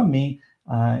more from me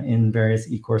in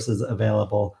various e-courses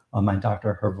available on my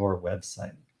Dr. Herbivore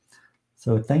website.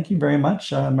 So thank you very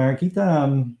much, Mariquita.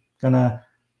 I'm gonna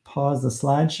pause the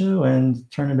slideshow and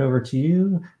turn it over to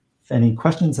you if any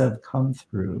questions have come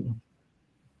through.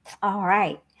 All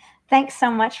right. Thanks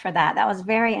so much for that. That was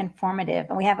very informative.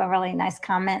 And we have a really nice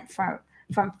comment from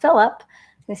Philip,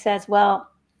 who says, well,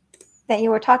 that you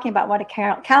were talking about what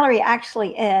a calorie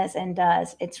actually is and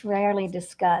does. It's rarely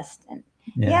discussed. And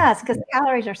yes, because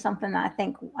calories are something that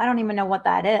I don't even know what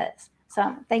that is.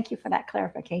 So thank you for that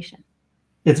clarification.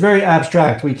 It's very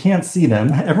abstract. We can't see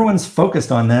them. Everyone's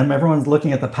focused on them. Everyone's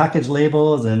looking at the package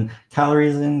labels and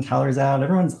calories in, calories out.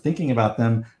 Everyone's thinking about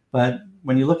them. But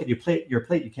when you look at your plate,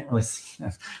 you can't really see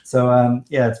them. So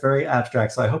yeah, it's very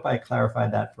abstract. So I hope I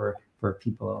clarified that for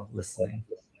people listening.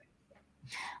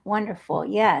 Wonderful.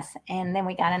 Yes. And then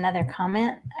we got another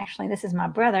comment. Actually, this is my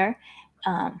brother,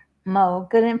 Mo.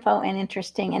 Good info and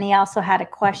interesting. And he also had a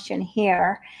question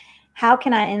here. How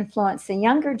can I influence the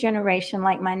younger generation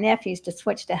like my nephews to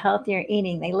switch to healthier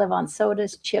eating? They live on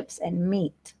sodas, chips, and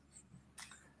meat.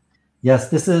 Yes,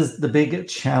 this is the big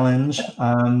challenge.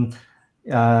 It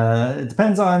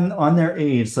depends on their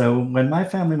age. So when my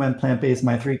family went plant-based,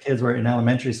 my 3 kids were in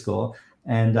elementary school,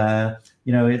 and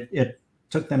it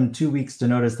took them 2 weeks to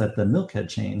notice that the milk had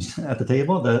changed at the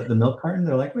table, the milk carton.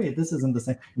 They're like, wait, this isn't the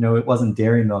same. It wasn't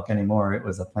dairy milk anymore. It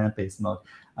was a plant-based milk.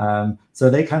 So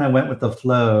they kind of went with the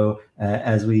flow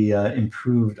as we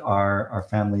improved our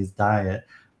family's diet.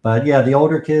 But yeah, the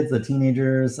older kids, the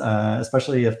teenagers,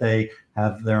 especially if they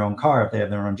have their own car, if they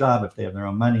have their own job, if they have their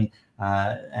own money,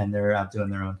 and they're out doing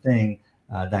their own thing,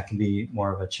 that can be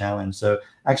more of a challenge. So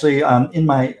actually, in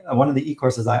one of the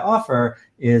e-courses I offer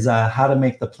is how to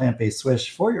make the plant-based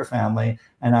switch for your family.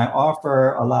 And I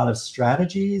offer a lot of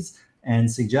strategies and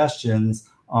suggestions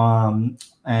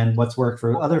and what's worked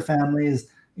for other families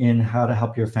in how to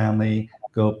help your family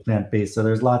go plant-based. So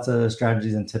there's lots of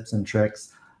strategies and tips and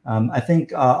tricks. I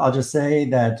think I'll just say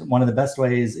that one of the best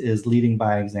ways is leading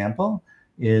by example,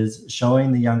 is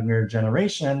showing the younger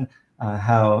generation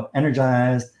how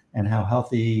energized and how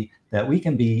healthy that we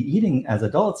can be eating as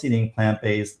adults, eating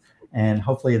plant-based, and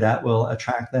hopefully that will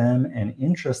attract them and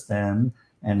interest them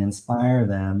and inspire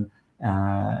them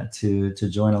to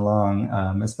join along,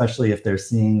 especially if they're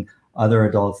seeing other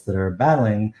adults that are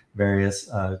battling various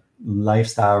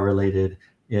lifestyle-related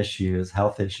issues,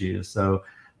 health issues. So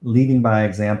leading by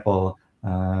example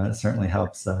certainly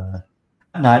helps.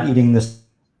 Not eating this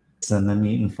and the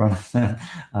meat in front of them,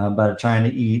 but trying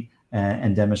to eat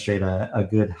and demonstrate a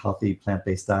good, healthy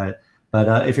plant-based diet.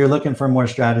 But if you're looking for more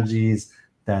strategies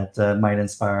that might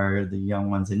inspire the young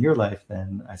ones in your life,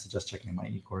 then I suggest checking my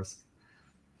e-course.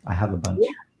 I have a bunch.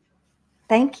 Yeah.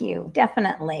 Thank you.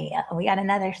 Definitely. We got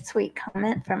another sweet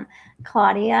comment from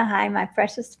Claudia. Hi, my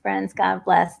precious friends. God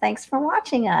bless. Thanks for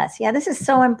watching us. Yeah, this is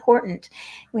so important.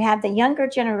 We have the younger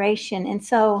generation. And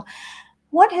so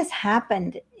what has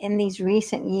happened in these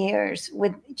recent years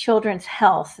with children's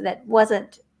health that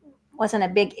wasn't a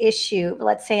big issue,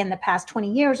 let's say in the past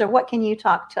 20 years, or what can you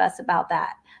talk to us about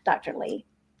that, Dr. Leigh?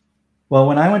 Well,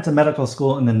 when I went to medical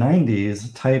school in the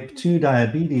 90s, type 2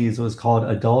 diabetes was called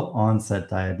adult onset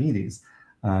diabetes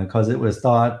because it was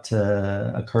thought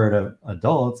to occur to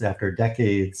adults after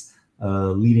decades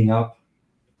leading up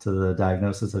to the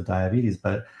diagnosis of diabetes.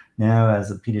 But now,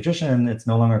 as a pediatrician, it's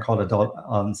no longer called adult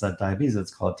onset diabetes.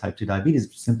 It's called type 2 diabetes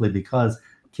simply because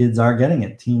kids are getting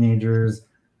it. Teenagers,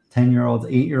 10-year-olds,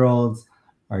 8-year-olds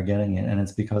are getting it. And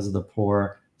it's because of the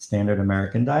poor standard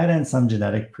American diet and some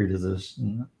genetic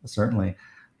predisposition, certainly.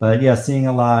 But yeah, seeing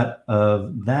a lot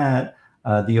of that.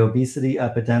 The obesity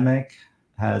epidemic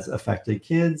has affected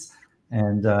kids,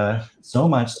 and so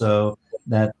much so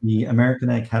that the American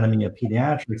Academy of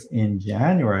Pediatrics in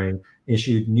January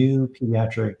issued new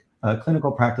pediatric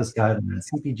clinical practice guidelines,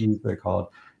 CPGs they're called.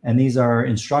 And these are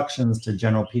instructions to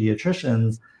general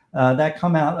pediatricians that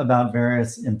come out about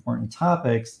various important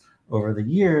topics over the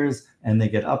years, and they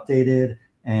get updated,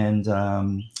 and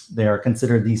they are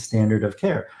considered the standard of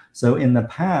care. So in the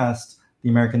past, the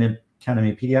American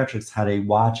Academy of Pediatrics had a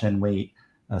watch and wait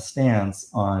stance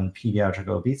on pediatric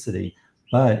obesity.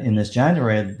 But in this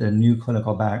January, the new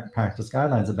clinical practice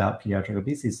guidelines about pediatric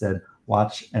obesity said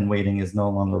watch and waiting is no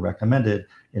longer recommended.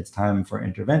 It's time for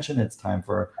intervention. It's time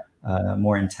for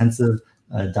more intensive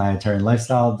dietary and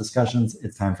lifestyle discussions.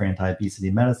 It's time for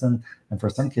anti-obesity medicine, and for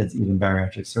some kids, even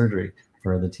bariatric surgery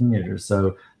for the teenagers.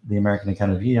 So the American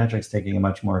Academy of Pediatrics taking a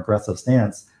much more aggressive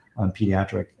stance on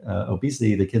pediatric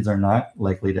obesity. The kids are not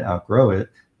likely to outgrow it,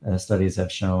 studies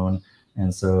have shown,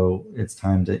 and so it's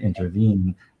time to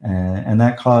intervene. And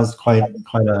that caused quite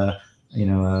a,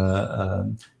 I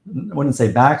wouldn't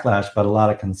say backlash, but a lot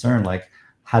of concern. Like,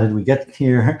 how did we get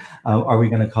here? Are we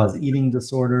going to cause eating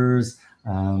disorders?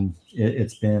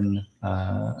 It's been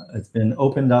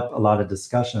opened up a lot of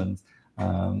discussions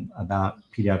about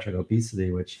pediatric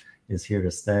obesity, which is here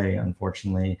to stay,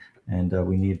 unfortunately. And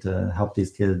we need to help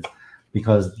these kids,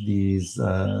 because these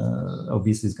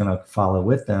obesity is going to follow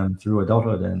with them through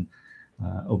adulthood. And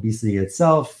obesity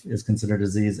itself is considered a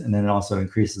disease, and then it also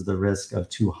increases the risk of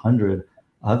 200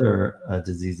 other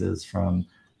diseases, from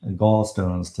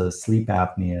gallstones to sleep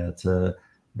apnea to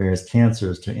various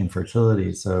cancers to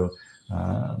infertility. So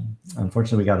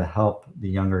unfortunately, we got to help the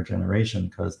younger generation,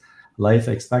 because life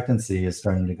expectancy is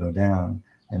starting to go down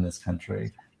in this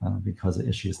country because of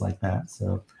issues like that.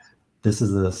 So this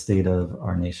is the state of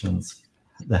our nation's,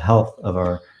 the health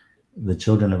of the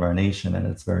children of our nation, and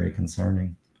it's very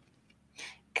concerning.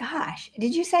 Gosh,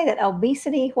 did you say that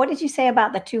obesity? What did you say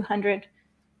about the 200?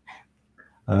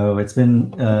 Oh, it's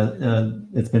been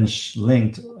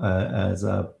linked as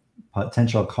a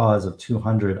potential cause of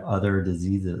 200 other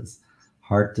diseases,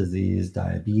 heart disease,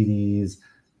 diabetes.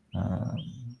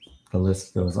 The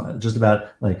list goes on. Just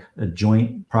about like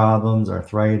joint problems,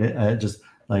 arthritis. Just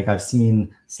like I've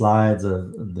seen slides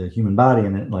of the human body,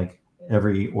 and it like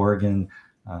every organ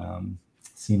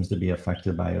seems to be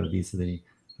affected by obesity.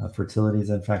 Fertility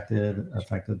is affected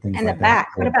things And like the back.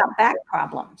 that. What about back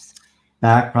problems?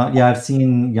 Yeah, I've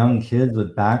seen young kids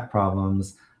with back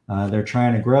problems. They're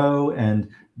trying to grow, and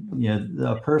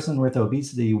a person with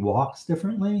obesity walks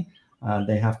differently.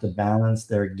 They have to balance,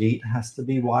 their gait has to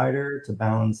be wider to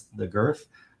balance the girth.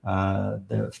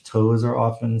 Their toes are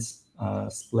often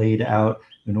splayed out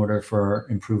in order for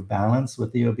improved balance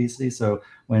with the obesity. So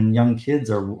when young kids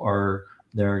are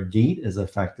their gait is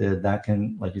affected, that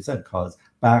can, like you said, cause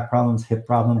back problems, hip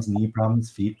problems, knee problems,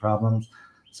 feet problems.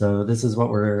 So this is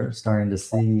what we're starting to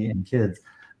see in kids.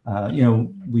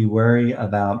 We worry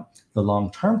about the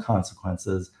long-term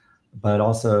consequences, but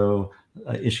also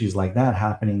issues like that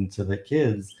happening to the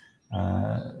kids.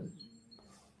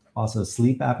 Also,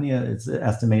 sleep apnea. It's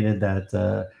estimated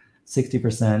that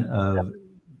 60% of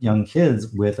young kids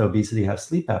with obesity have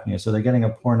sleep apnea. So they're getting a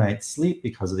poor night's sleep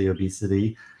because of the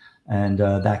obesity, and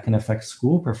that can affect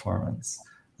school performance.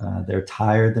 They're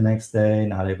tired the next day,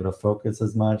 not able to focus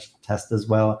as much, test as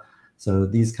well. So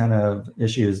these kind of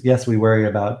issues, yes, we worry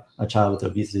about a child with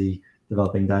obesity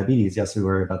developing diabetes. Yes, we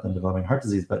worry about them developing heart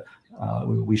disease, but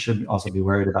we should also be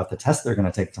worried about the test they're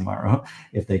going to take tomorrow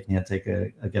if they can't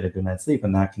get a good night's sleep,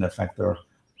 and that can affect their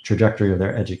trajectory of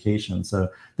their education. So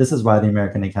this is why the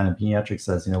American Academy of Pediatrics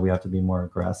says, we have to be more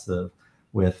aggressive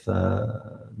with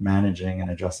managing and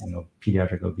addressing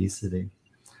pediatric obesity.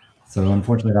 So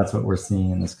unfortunately, that's what we're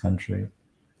seeing in this country.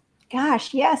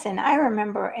 Gosh, yes. And I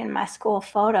remember in my school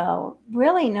photo,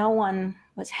 really no one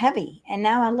was heavy. And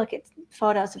now I look at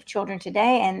photos of children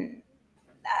today, and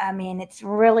I mean, it's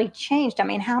really changed. I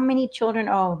mean, how many children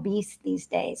are obese these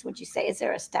days, would you say? Is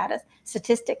there a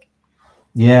statistic?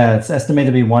 Yeah, it's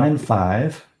estimated to be 1 in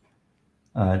 5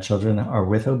 children are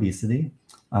with obesity.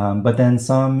 But then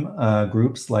some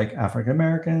groups like African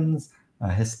Americans,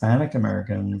 Hispanic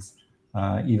Americans,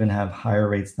 even have higher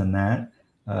rates than that.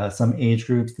 Some age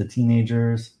groups, the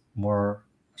teenagers, more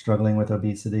struggling with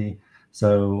obesity.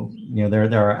 So,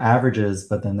 there are averages,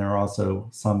 but then there are also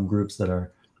some groups that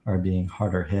are being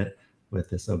harder hit with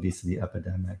this obesity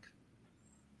epidemic.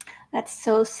 That's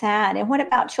so sad. And what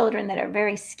about children that are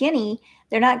very skinny?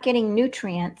 They're not getting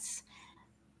nutrients.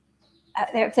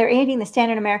 If they're eating the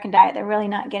standard American diet, they're really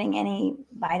not getting any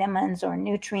vitamins or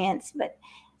nutrients. But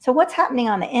So what's happening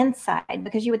on the inside?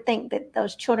 Because you would think that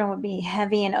those children would be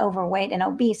heavy and overweight and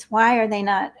obese. Why are they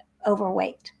not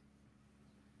overweight?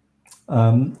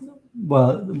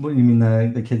 Well, what do you mean,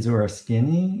 the kids who are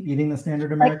skinny eating the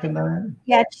standard American diet?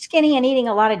 Yeah, skinny and eating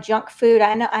a lot of junk food.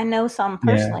 I know some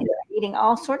personally that are eating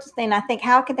all sorts of things. I think,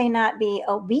 how could they not be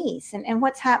obese? And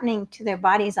what's happening to their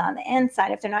bodies on the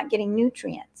inside if they're not getting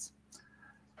nutrients?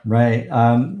 Right.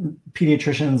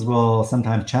 Pediatricians will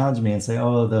sometimes challenge me and say,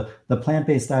 oh, the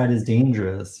plant-based diet is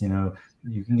dangerous. You know,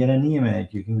 you can get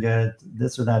anemic, you can get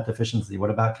this or that deficiency. What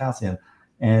about calcium?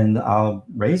 And I'll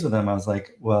raise with them. I was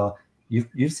like, well,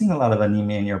 you've seen a lot of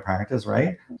anemia in your practice,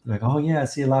 right? They're like, oh yeah, I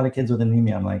see a lot of kids with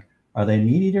anemia. I'm like, are they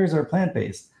meat eaters or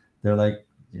plant-based? They're like,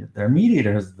 they're meat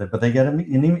eaters, but they get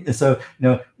anemia. So, you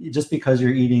know, just because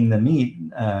you're eating the meat,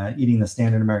 eating the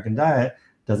standard American diet,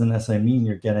 doesn't necessarily mean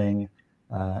you're getting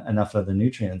enough of the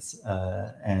nutrients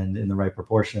and in the right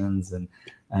proportions.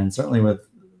 And certainly with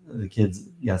the kids,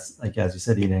 yes, like as you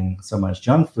said, eating so much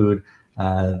junk food,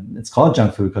 it's called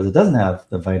junk food because it doesn't have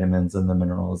the vitamins and the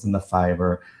minerals and the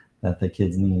fiber that the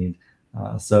kids need.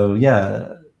 So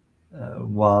yeah,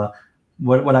 while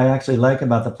what I actually like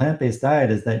about the plant-based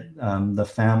diet is that the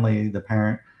family, the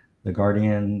parent, the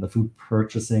guardian, the food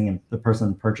purchasing, and the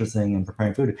person purchasing and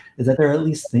preparing food, is that they're at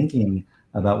least thinking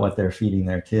about what they're feeding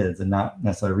their kids and not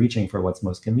necessarily reaching for what's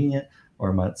most convenient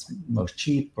or what's most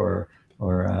cheap or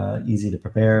easy to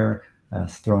prepare,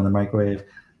 throw in the microwave.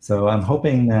 So I'm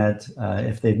hoping that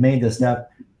if they've made the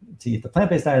step to eat the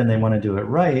plant-based diet and they want to do it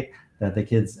right, that the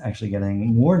kid's actually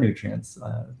getting more nutrients.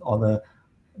 All the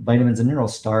vitamins and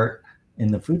minerals start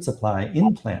in the food supply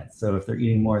in plants. So if they're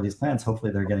eating more of these plants,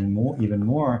 hopefully they're getting even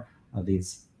more of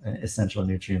these essential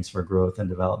nutrients for growth and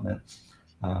development.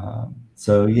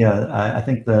 So yeah, I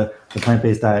think the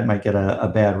plant-based diet might get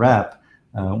a bad rap.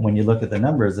 When you look at the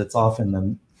numbers, it's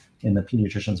often in the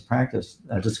pediatrician's practice,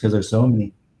 just because there's so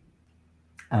many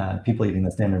people eating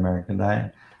the standard American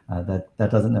diet, that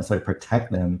doesn't necessarily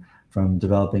protect them from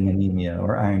developing anemia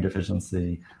or iron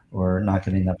deficiency or not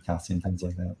getting enough calcium, things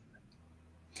like that.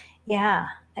 Yeah,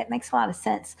 that makes a lot of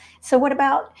sense. So what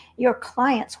about your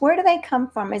clients? Where do they come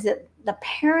from? Is it the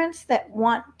parents that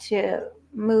want to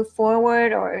move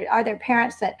forward, or are there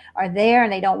parents that are there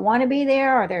and they don't want to be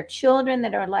there? Or are there children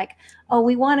that are like, oh,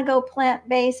 we want to go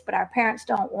plant-based, but our parents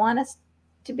don't want us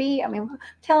to be? I mean,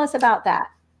 tell us about that.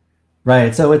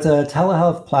 Right. So it's a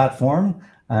telehealth platform,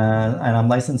 and I'm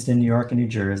licensed in New York and New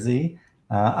Jersey.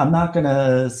 I'm not going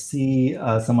to see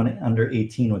someone under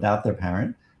 18 without their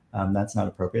parent. That's not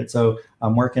appropriate. So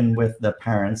I'm working with the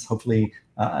parents. Hopefully,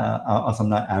 also I'm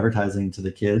not advertising to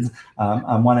the kids.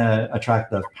 I want to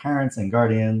attract the parents and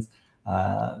guardians.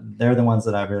 They're the ones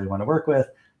that I really want to work with.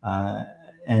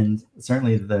 And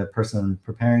certainly the person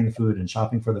preparing the food and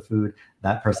shopping for the food,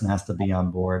 that person has to be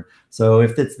on board. So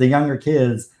if it's the younger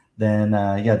kids, then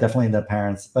yeah, definitely the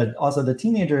parents, but also the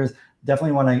teenagers,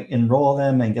 definitely want to enroll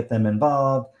them and get them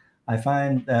involved. I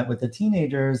find that with the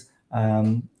teenagers,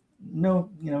 no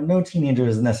teenager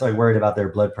is necessarily worried about their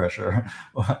blood pressure.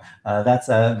 That's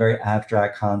a very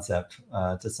abstract concept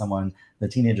to someone. The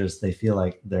teenagers, they feel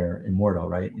like they're immortal,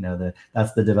 right? You know,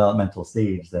 that's the developmental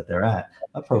stage that they're at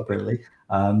appropriately.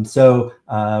 So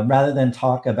rather than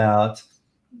talk about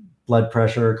blood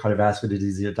pressure, cardiovascular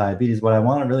disease, or diabetes, what I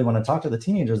really want to talk to the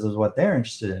teenagers is what they're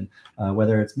interested in,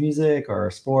 whether it's music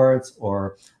or sports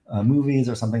or movies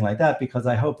or something like that, because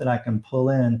I hope that I can pull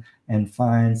in and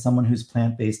find someone who's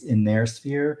plant-based in their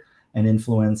sphere, an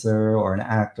influencer or an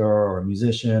actor or a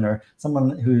musician or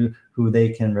someone who they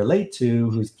can relate to,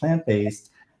 who's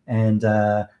plant-based, and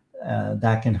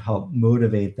that can help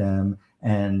motivate them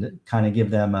and kind of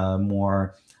give them a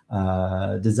more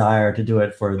desire to do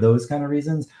it for those kind of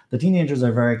reasons. The teenagers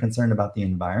are very concerned about the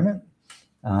environment.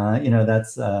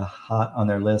 That's hot on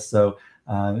their list. So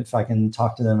if I can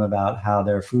talk to them about how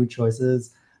their food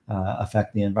choices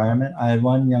affect the environment. I had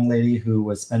one young lady who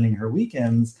was spending her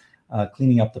weekends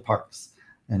cleaning up the parks.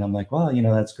 And I'm like, well,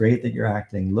 that's great that you're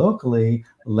acting locally.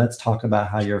 Let's talk about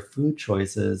how your food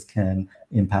choices can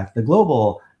impact the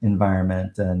global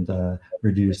environment and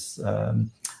reduce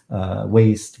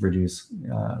waste, reduce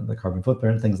the carbon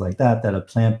footprint, things like that a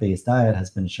plant-based diet has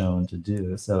been shown to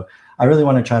do. So I really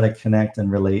want to try to connect and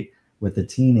relate with the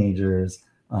teenagers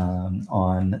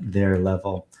on their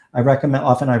level. I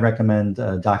recommend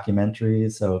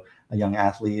documentaries. So a young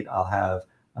athlete, I'll have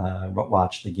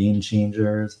watch the Game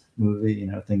Changers movie,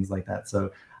 things like that.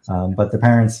 So, but the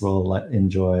parents will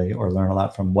enjoy or learn a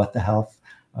lot from What the Health.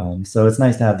 So it's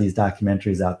nice to have these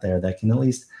documentaries out there that can at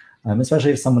least,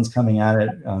 especially if someone's coming at it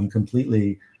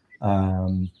completely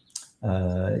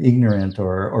ignorant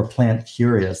or plant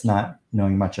curious, not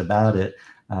knowing much about it,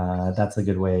 that's a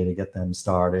good way to get them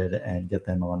started and get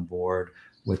them on board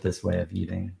with this way of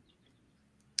eating.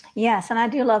 Yes, and I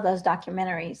do love those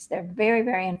documentaries. They're very,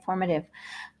 very informative.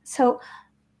 So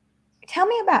tell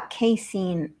me about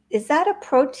casein. Is that a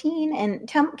protein? And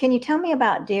can you tell me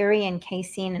about dairy and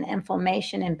casein and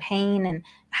inflammation and pain, and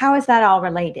how is that all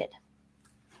related?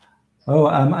 Oh,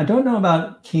 I don't know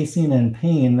about casein and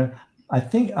pain. I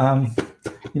think,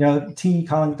 you know,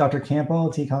 Dr.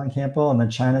 Campbell, Colin Campbell, in the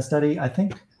China study, I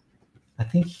think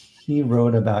he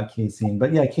wrote about casein.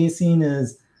 But yeah, casein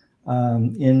is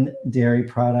in dairy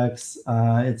products.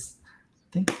 I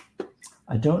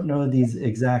don't know these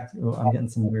exact, oh, I'm getting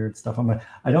some weird stuff on my,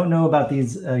 I don't know about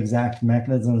these exact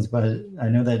mechanisms, but I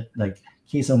know that like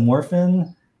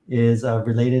casomorphin is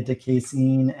related to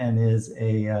casein and is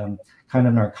a kind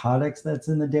of narcotics that's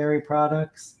in the dairy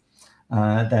products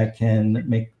that can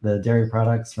make the dairy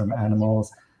products from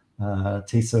animals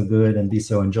taste so good and be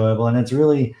so enjoyable. And it's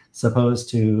really supposed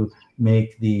to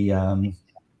make the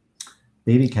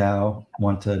baby cow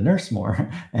want to nurse more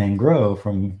and grow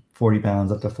from 40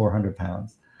 pounds up to 400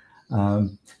 pounds.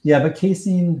 Yeah, but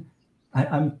casein,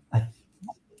 I'm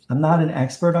not an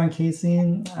expert on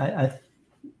casein. I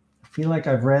feel like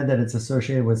I've read that it's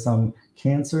associated with some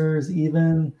cancers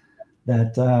even,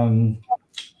 that,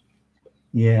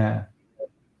 yeah.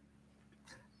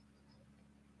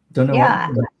 Don't know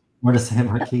what more to say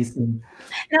about casein.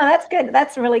 No, that's good.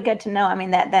 That's really good to know. I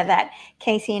mean, that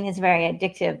casein is very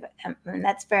addictive, and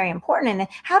that's very important. And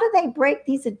how do they break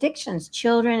these addictions?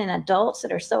 Children and adults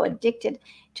that are so addicted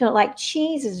to, like,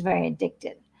 cheese is very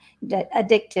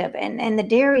addictive, and the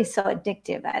dairy is so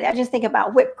addictive. I just think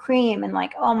about whipped cream and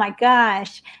like, oh my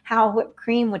gosh, how whipped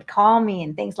cream would call me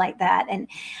and things like that. And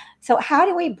so, how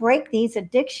do we break these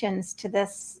addictions to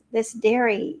this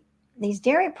dairy? These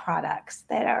dairy products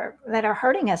that are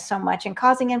hurting us so much and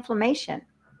causing inflammation.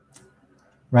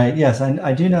 Right. Yes,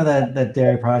 I do know that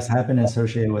dairy products have been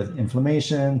associated with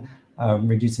inflammation.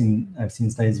 I've seen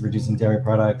studies reducing dairy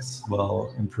products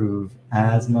will improve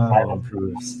asthma, will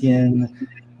improve skin,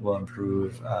 will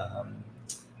improve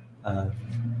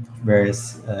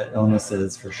various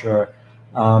illnesses for sure.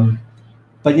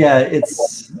 But yeah,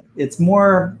 it's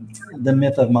more the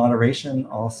myth of moderation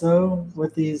also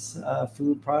with these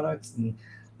food products. And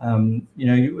you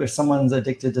know, if someone's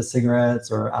addicted to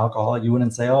cigarettes or alcohol, you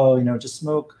wouldn't say, oh, you know, just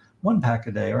smoke 1 pack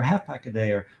a day or half pack a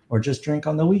day, or just drink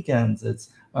on the weekends.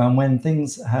 It's when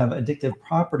things have addictive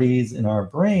properties in our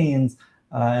brains,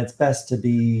 it's best to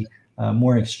be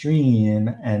more extreme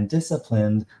and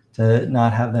disciplined to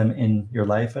not have them in your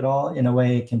life at all. In a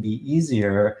way, it can be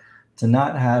easier to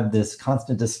not have this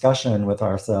constant discussion with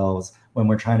ourselves when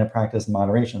we're trying to practice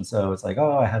moderation. So it's like,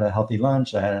 oh, I had a healthy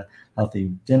lunch, I had a healthy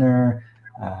dinner,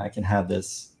 I can have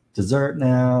this dessert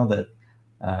now. That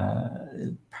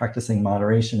practicing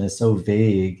moderation is so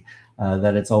vague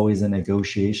that it's always a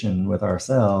negotiation with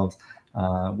ourselves.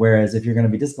 Whereas if you're going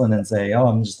to be disciplined and say, oh,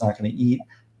 I'm just not going to eat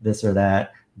this or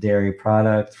that dairy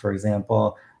product, for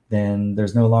example, then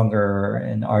there's no longer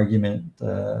an argument,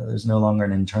 there's no longer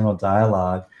an internal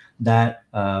dialogue. That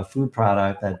food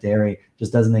product, that dairy,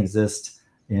 just doesn't exist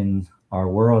in our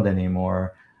world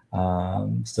anymore,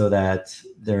 so that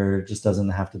there just doesn't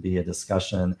have to be a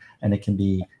discussion, and it can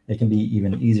be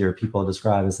even easier. People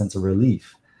describe a sense of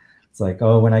relief. It's like,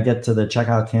 oh, when I get to the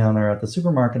checkout counter at the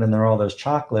supermarket and there are all those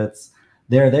chocolates,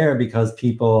 they're there because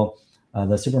people,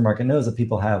 the supermarket knows that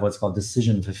people have what's called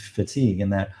decision fatigue,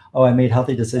 and that, oh, I made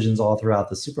healthy decisions all throughout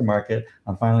the supermarket.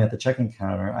 I'm finally at the checking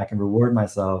counter. I can reward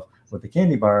myself with the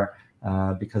candy bar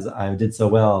because I did so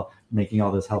well making all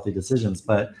those healthy decisions.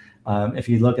 But if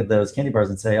you look at those candy bars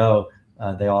and say, oh,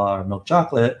 they all are milk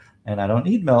chocolate and I don't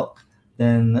need milk,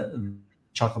 then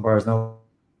chocolate bars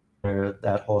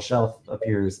that whole shelf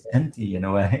appears empty in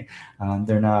a way.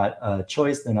 They're not a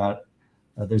choice. They're not.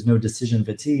 There's no decision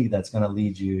fatigue that's going to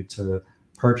lead you to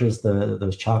purchase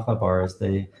those chocolate bars.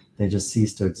 They just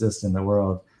cease to exist in the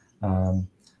world.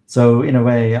 So in a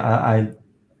way,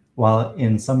 while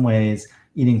in some ways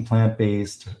eating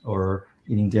plant-based or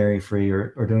eating dairy-free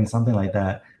or doing something like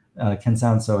that can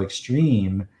sound so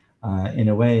extreme, in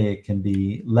a way it can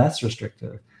be less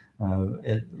restrictive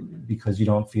because you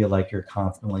don't feel like you're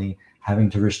constantly having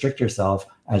to restrict yourself.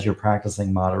 As you're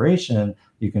practicing moderation,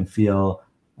 you can feel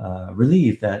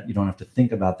relieved that you don't have to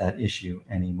think about that issue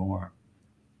anymore.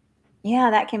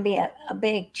 Yeah, that can be a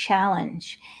big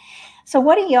challenge. So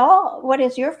what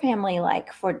is your family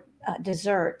like for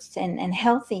desserts and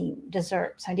healthy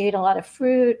desserts? Do you eat a lot of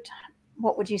fruit?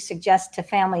 What would you suggest to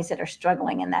families that are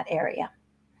struggling in that area?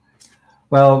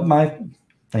 Well,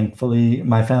 thankfully,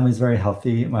 my family's very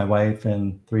healthy. My wife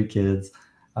and 3 kids.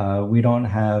 We don't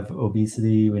have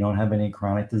obesity. We don't have any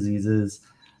chronic diseases.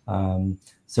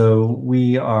 So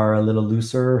we are a little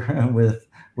looser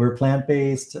we're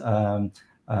plant-based.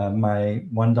 My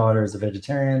one daughter is a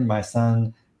vegetarian. My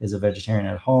son is a vegetarian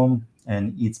at home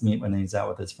and eats meat when he's out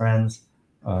with his friends.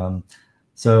 But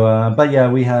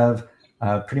yeah, we have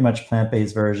pretty much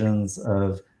plant-based versions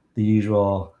of the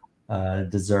usual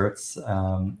desserts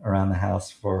around the house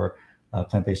for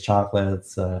plant-based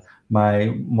chocolates. My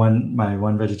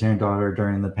one vegetarian daughter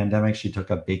during the pandemic, she took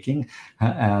up baking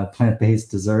plant-based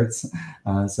desserts.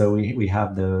 So we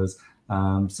have those.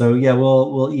 So yeah,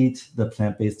 we'll eat the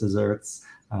plant-based desserts.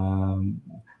 Yeah,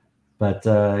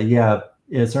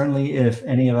 certainly if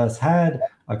any of us had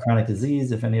a chronic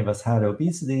disease, if any of us had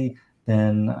obesity,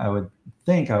 then I would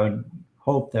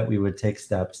hope that we would take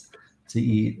steps to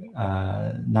eat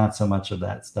not so much of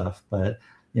that stuff. But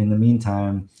in the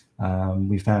meantime,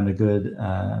 we found a good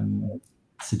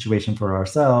situation for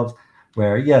ourselves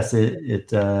where, yes, it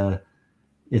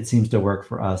seems to work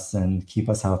for us and keep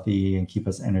us healthy and keep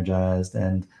us energized.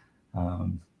 And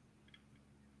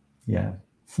yeah,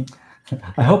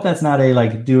 I hope that's not a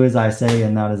like do as I say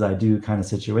and not as I do kind of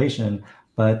situation.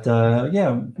 But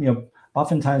yeah,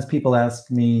 oftentimes people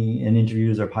ask me in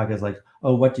interviews or podcasts like,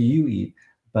 oh, what do you eat?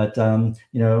 But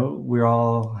we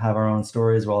all have our own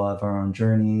stories, we all have our own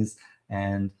journeys,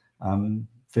 and I'm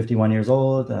 51 years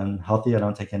old and healthy. I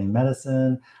don't take any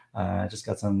medicine. I just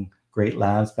got some great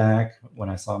labs back when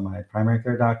I saw my primary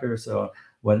care doctor. So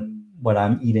what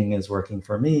I'm eating is working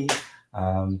for me.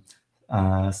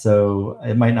 So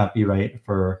it might not be right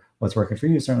for what's working for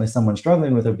you. Certainly someone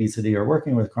struggling with obesity or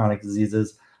working with chronic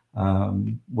diseases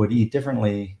would eat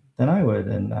differently than I would,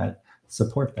 and I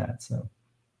support that. So.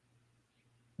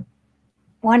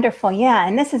 Wonderful. Yeah.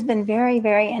 And this has been very,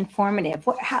 very informative.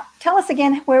 Tell us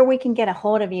again where we can get a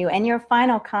hold of you and your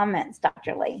final comments,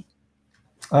 Dr. Leigh.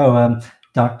 Oh,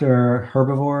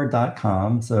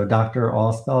 drherbivore.com. So doctor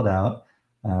all spelled out,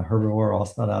 herbivore all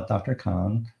spelled out,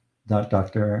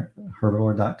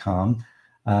 drherbivore.com.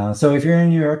 So if you're in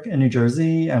New York and New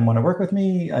Jersey and want to work with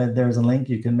me, there's a link.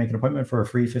 You can make an appointment for a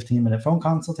free 15-minute phone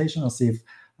consultation. I'll see if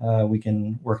we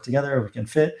can work together, if we can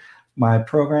fit. My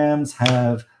programs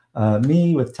have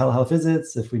me with telehealth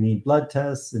visits if we need blood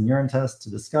tests and urine tests to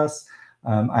discuss.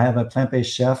 I have a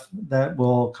plant-based chef that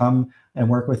will come and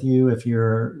work with you if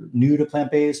you're new to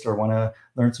plant-based or want to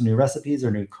learn some new recipes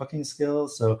or new cooking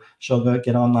skills. So she'll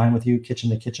get online with you kitchen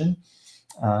to kitchen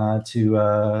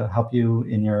to help you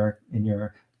in your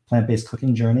plant-based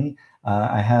cooking journey.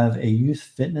 I have a youth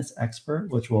fitness expert,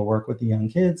 which will work with the young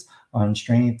kids on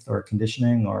strength or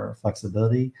conditioning or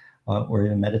flexibility or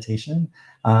even meditation.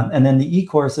 And then the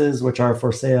eCourses, which are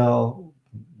for sale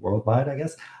worldwide, I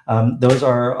guess, those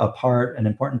are an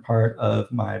important part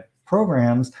of my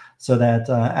programs so that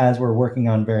as we're working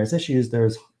on various issues,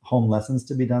 there's home lessons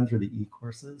to be done through the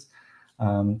eCourses.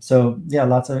 So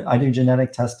yeah, I do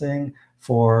genetic testing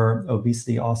for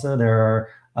obesity also. There are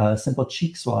a simple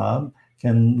cheek swab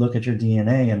can look at your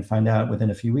DNA and find out within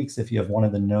a few weeks if you have one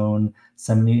of the known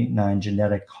 79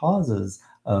 genetic causes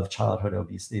of childhood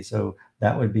obesity. So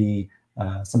that would be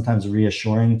sometimes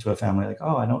reassuring to a family, like,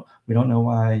 oh, we don't know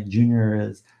why Junior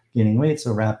is gaining weight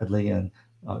so rapidly, and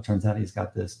it turns out he's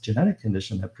got this genetic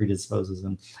condition that predisposes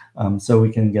him. So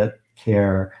we can get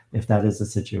care if that is a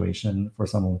situation for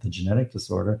someone with a genetic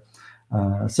disorder.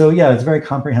 So yeah, it's a very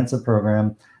comprehensive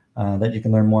program that you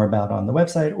can learn more about on the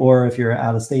website, or if you're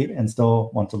out of state and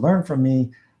still want to learn from me,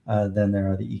 then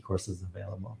there are the e-courses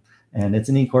available. And it's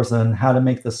an e-course on how to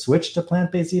make the switch to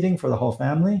plant-based eating for the whole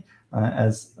family,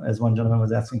 as one gentleman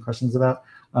was asking questions about.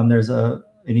 There's an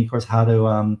e-course how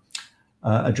to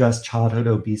address childhood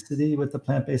obesity with the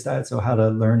plant-based diet, so how to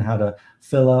learn how to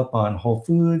fill up on whole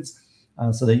foods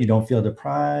so that you don't feel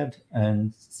deprived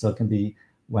and still can be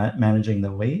managing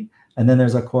the weight. And then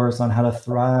there's a course on how to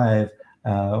thrive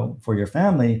for your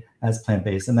family as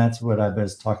plant-based, and that's what I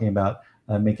was talking about.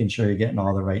 Making sure you're getting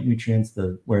all the right nutrients,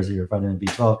 where's your vitamin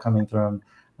B12 coming from,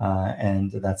 and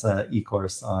that's a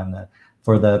e-course on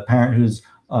for the parent who's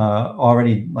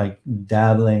already like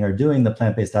dabbling or doing the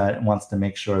plant-based diet and wants to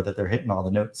make sure that they're hitting all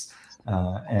the notes.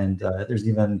 And there's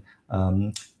even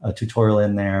a tutorial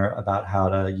in there about how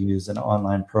to use an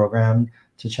online program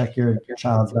to check your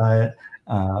child's diet,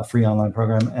 free online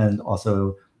program, and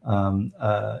also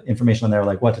information on there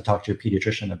like what to talk to your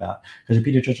pediatrician about, because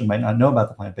your pediatrician might not know about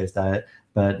the plant-based diet,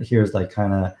 but here's like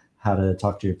kind of how to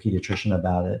talk to your pediatrician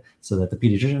about it so that the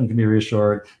pediatrician can be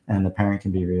reassured and the parent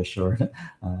can be reassured.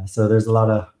 So there's a lot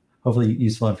of hopefully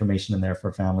useful information in there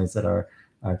for families that are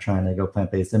trying to go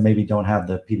plant-based and maybe don't have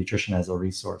the pediatrician as a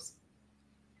resource.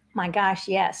 My gosh,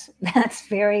 yes. That's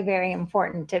very, very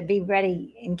important to be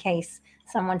ready in case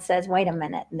someone says, wait a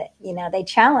minute, they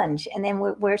challenge. And then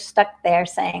we're stuck there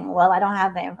saying, well, I don't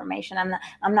have the information.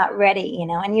 I'm not ready,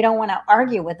 and you don't want to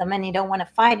argue with them and you don't want to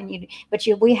fight.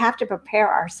 We have to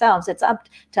prepare ourselves. It's up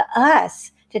to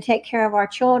us to take care of our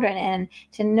children and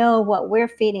to know what we're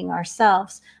feeding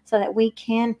ourselves so that we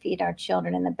can feed our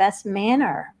children in the best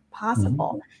manner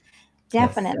possible.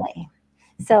 Definitely.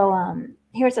 Yes. So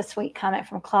here's a sweet comment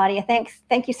from Claudia.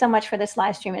 Thank you so much for this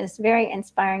live stream. It's very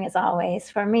inspiring as always.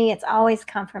 For me, it's always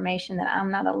confirmation that I'm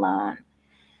not alone.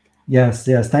 Yes.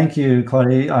 Thank you,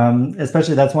 Claudia.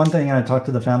 Especially that's one thing I talk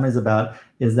to the families about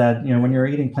is that, when you're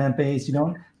eating plant-based, you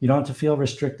don't have to feel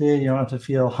restricted. You don't have to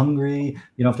feel hungry.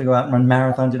 You don't have to go out and run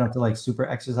marathons. You don't have to like super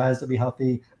exercise to be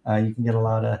healthy. You can get a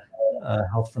lot of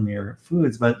health from your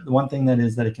foods. But the one thing that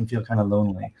it can feel kind of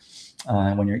lonely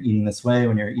when you're eating this way,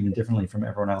 when you're eating differently from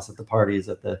everyone else at the parties,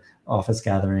 at the office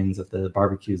gatherings, at the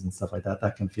barbecues and stuff like that.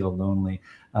 That can feel lonely.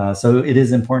 So it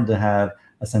is important to have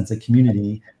a sense of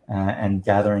community and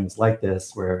gatherings like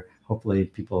this where hopefully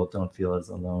people don't feel as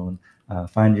alone.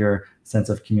 Find your sense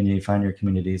of community, find your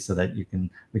community so that we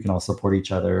can all support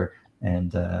each other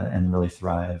and really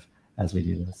thrive as we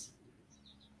do this.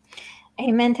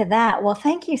 Amen to that. Well,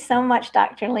 thank you so much,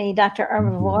 Dr. Leigh, Dr.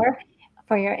 Herbivore,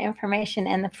 for your information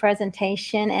and the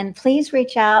presentation. And please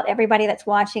reach out, everybody that's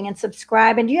watching, and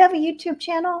subscribe. And do you have a YouTube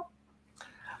channel?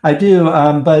 I do,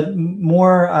 but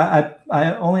more,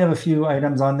 I only have a few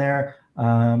items on there.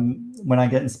 When I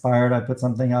get inspired, I put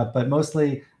something up, but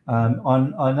mostly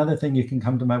on another thing you can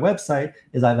come to my website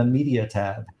is I have a media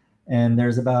tab. And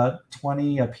there's about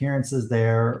 20 appearances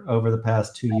there over the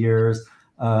past 2 years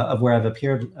of where I've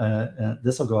appeared.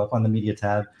 This will go up on the media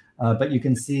tab, but you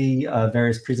can see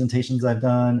various presentations I've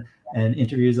done and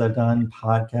interviews I've done,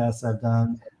 podcasts I've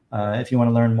done, if you want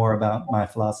to learn more about my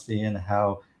philosophy and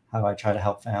how I try to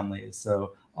help families.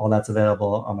 So all that's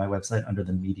available on my website under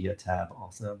the media tab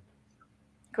also.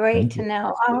 Great to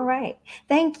know. All right.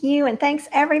 Thank you. And thanks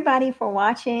everybody for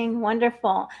watching.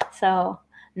 Wonderful. So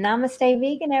namaste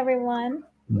vegan, everyone.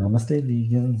 Namaste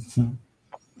vegan.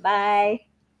 Bye.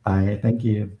 Bye. Thank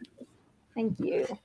you. Thank you.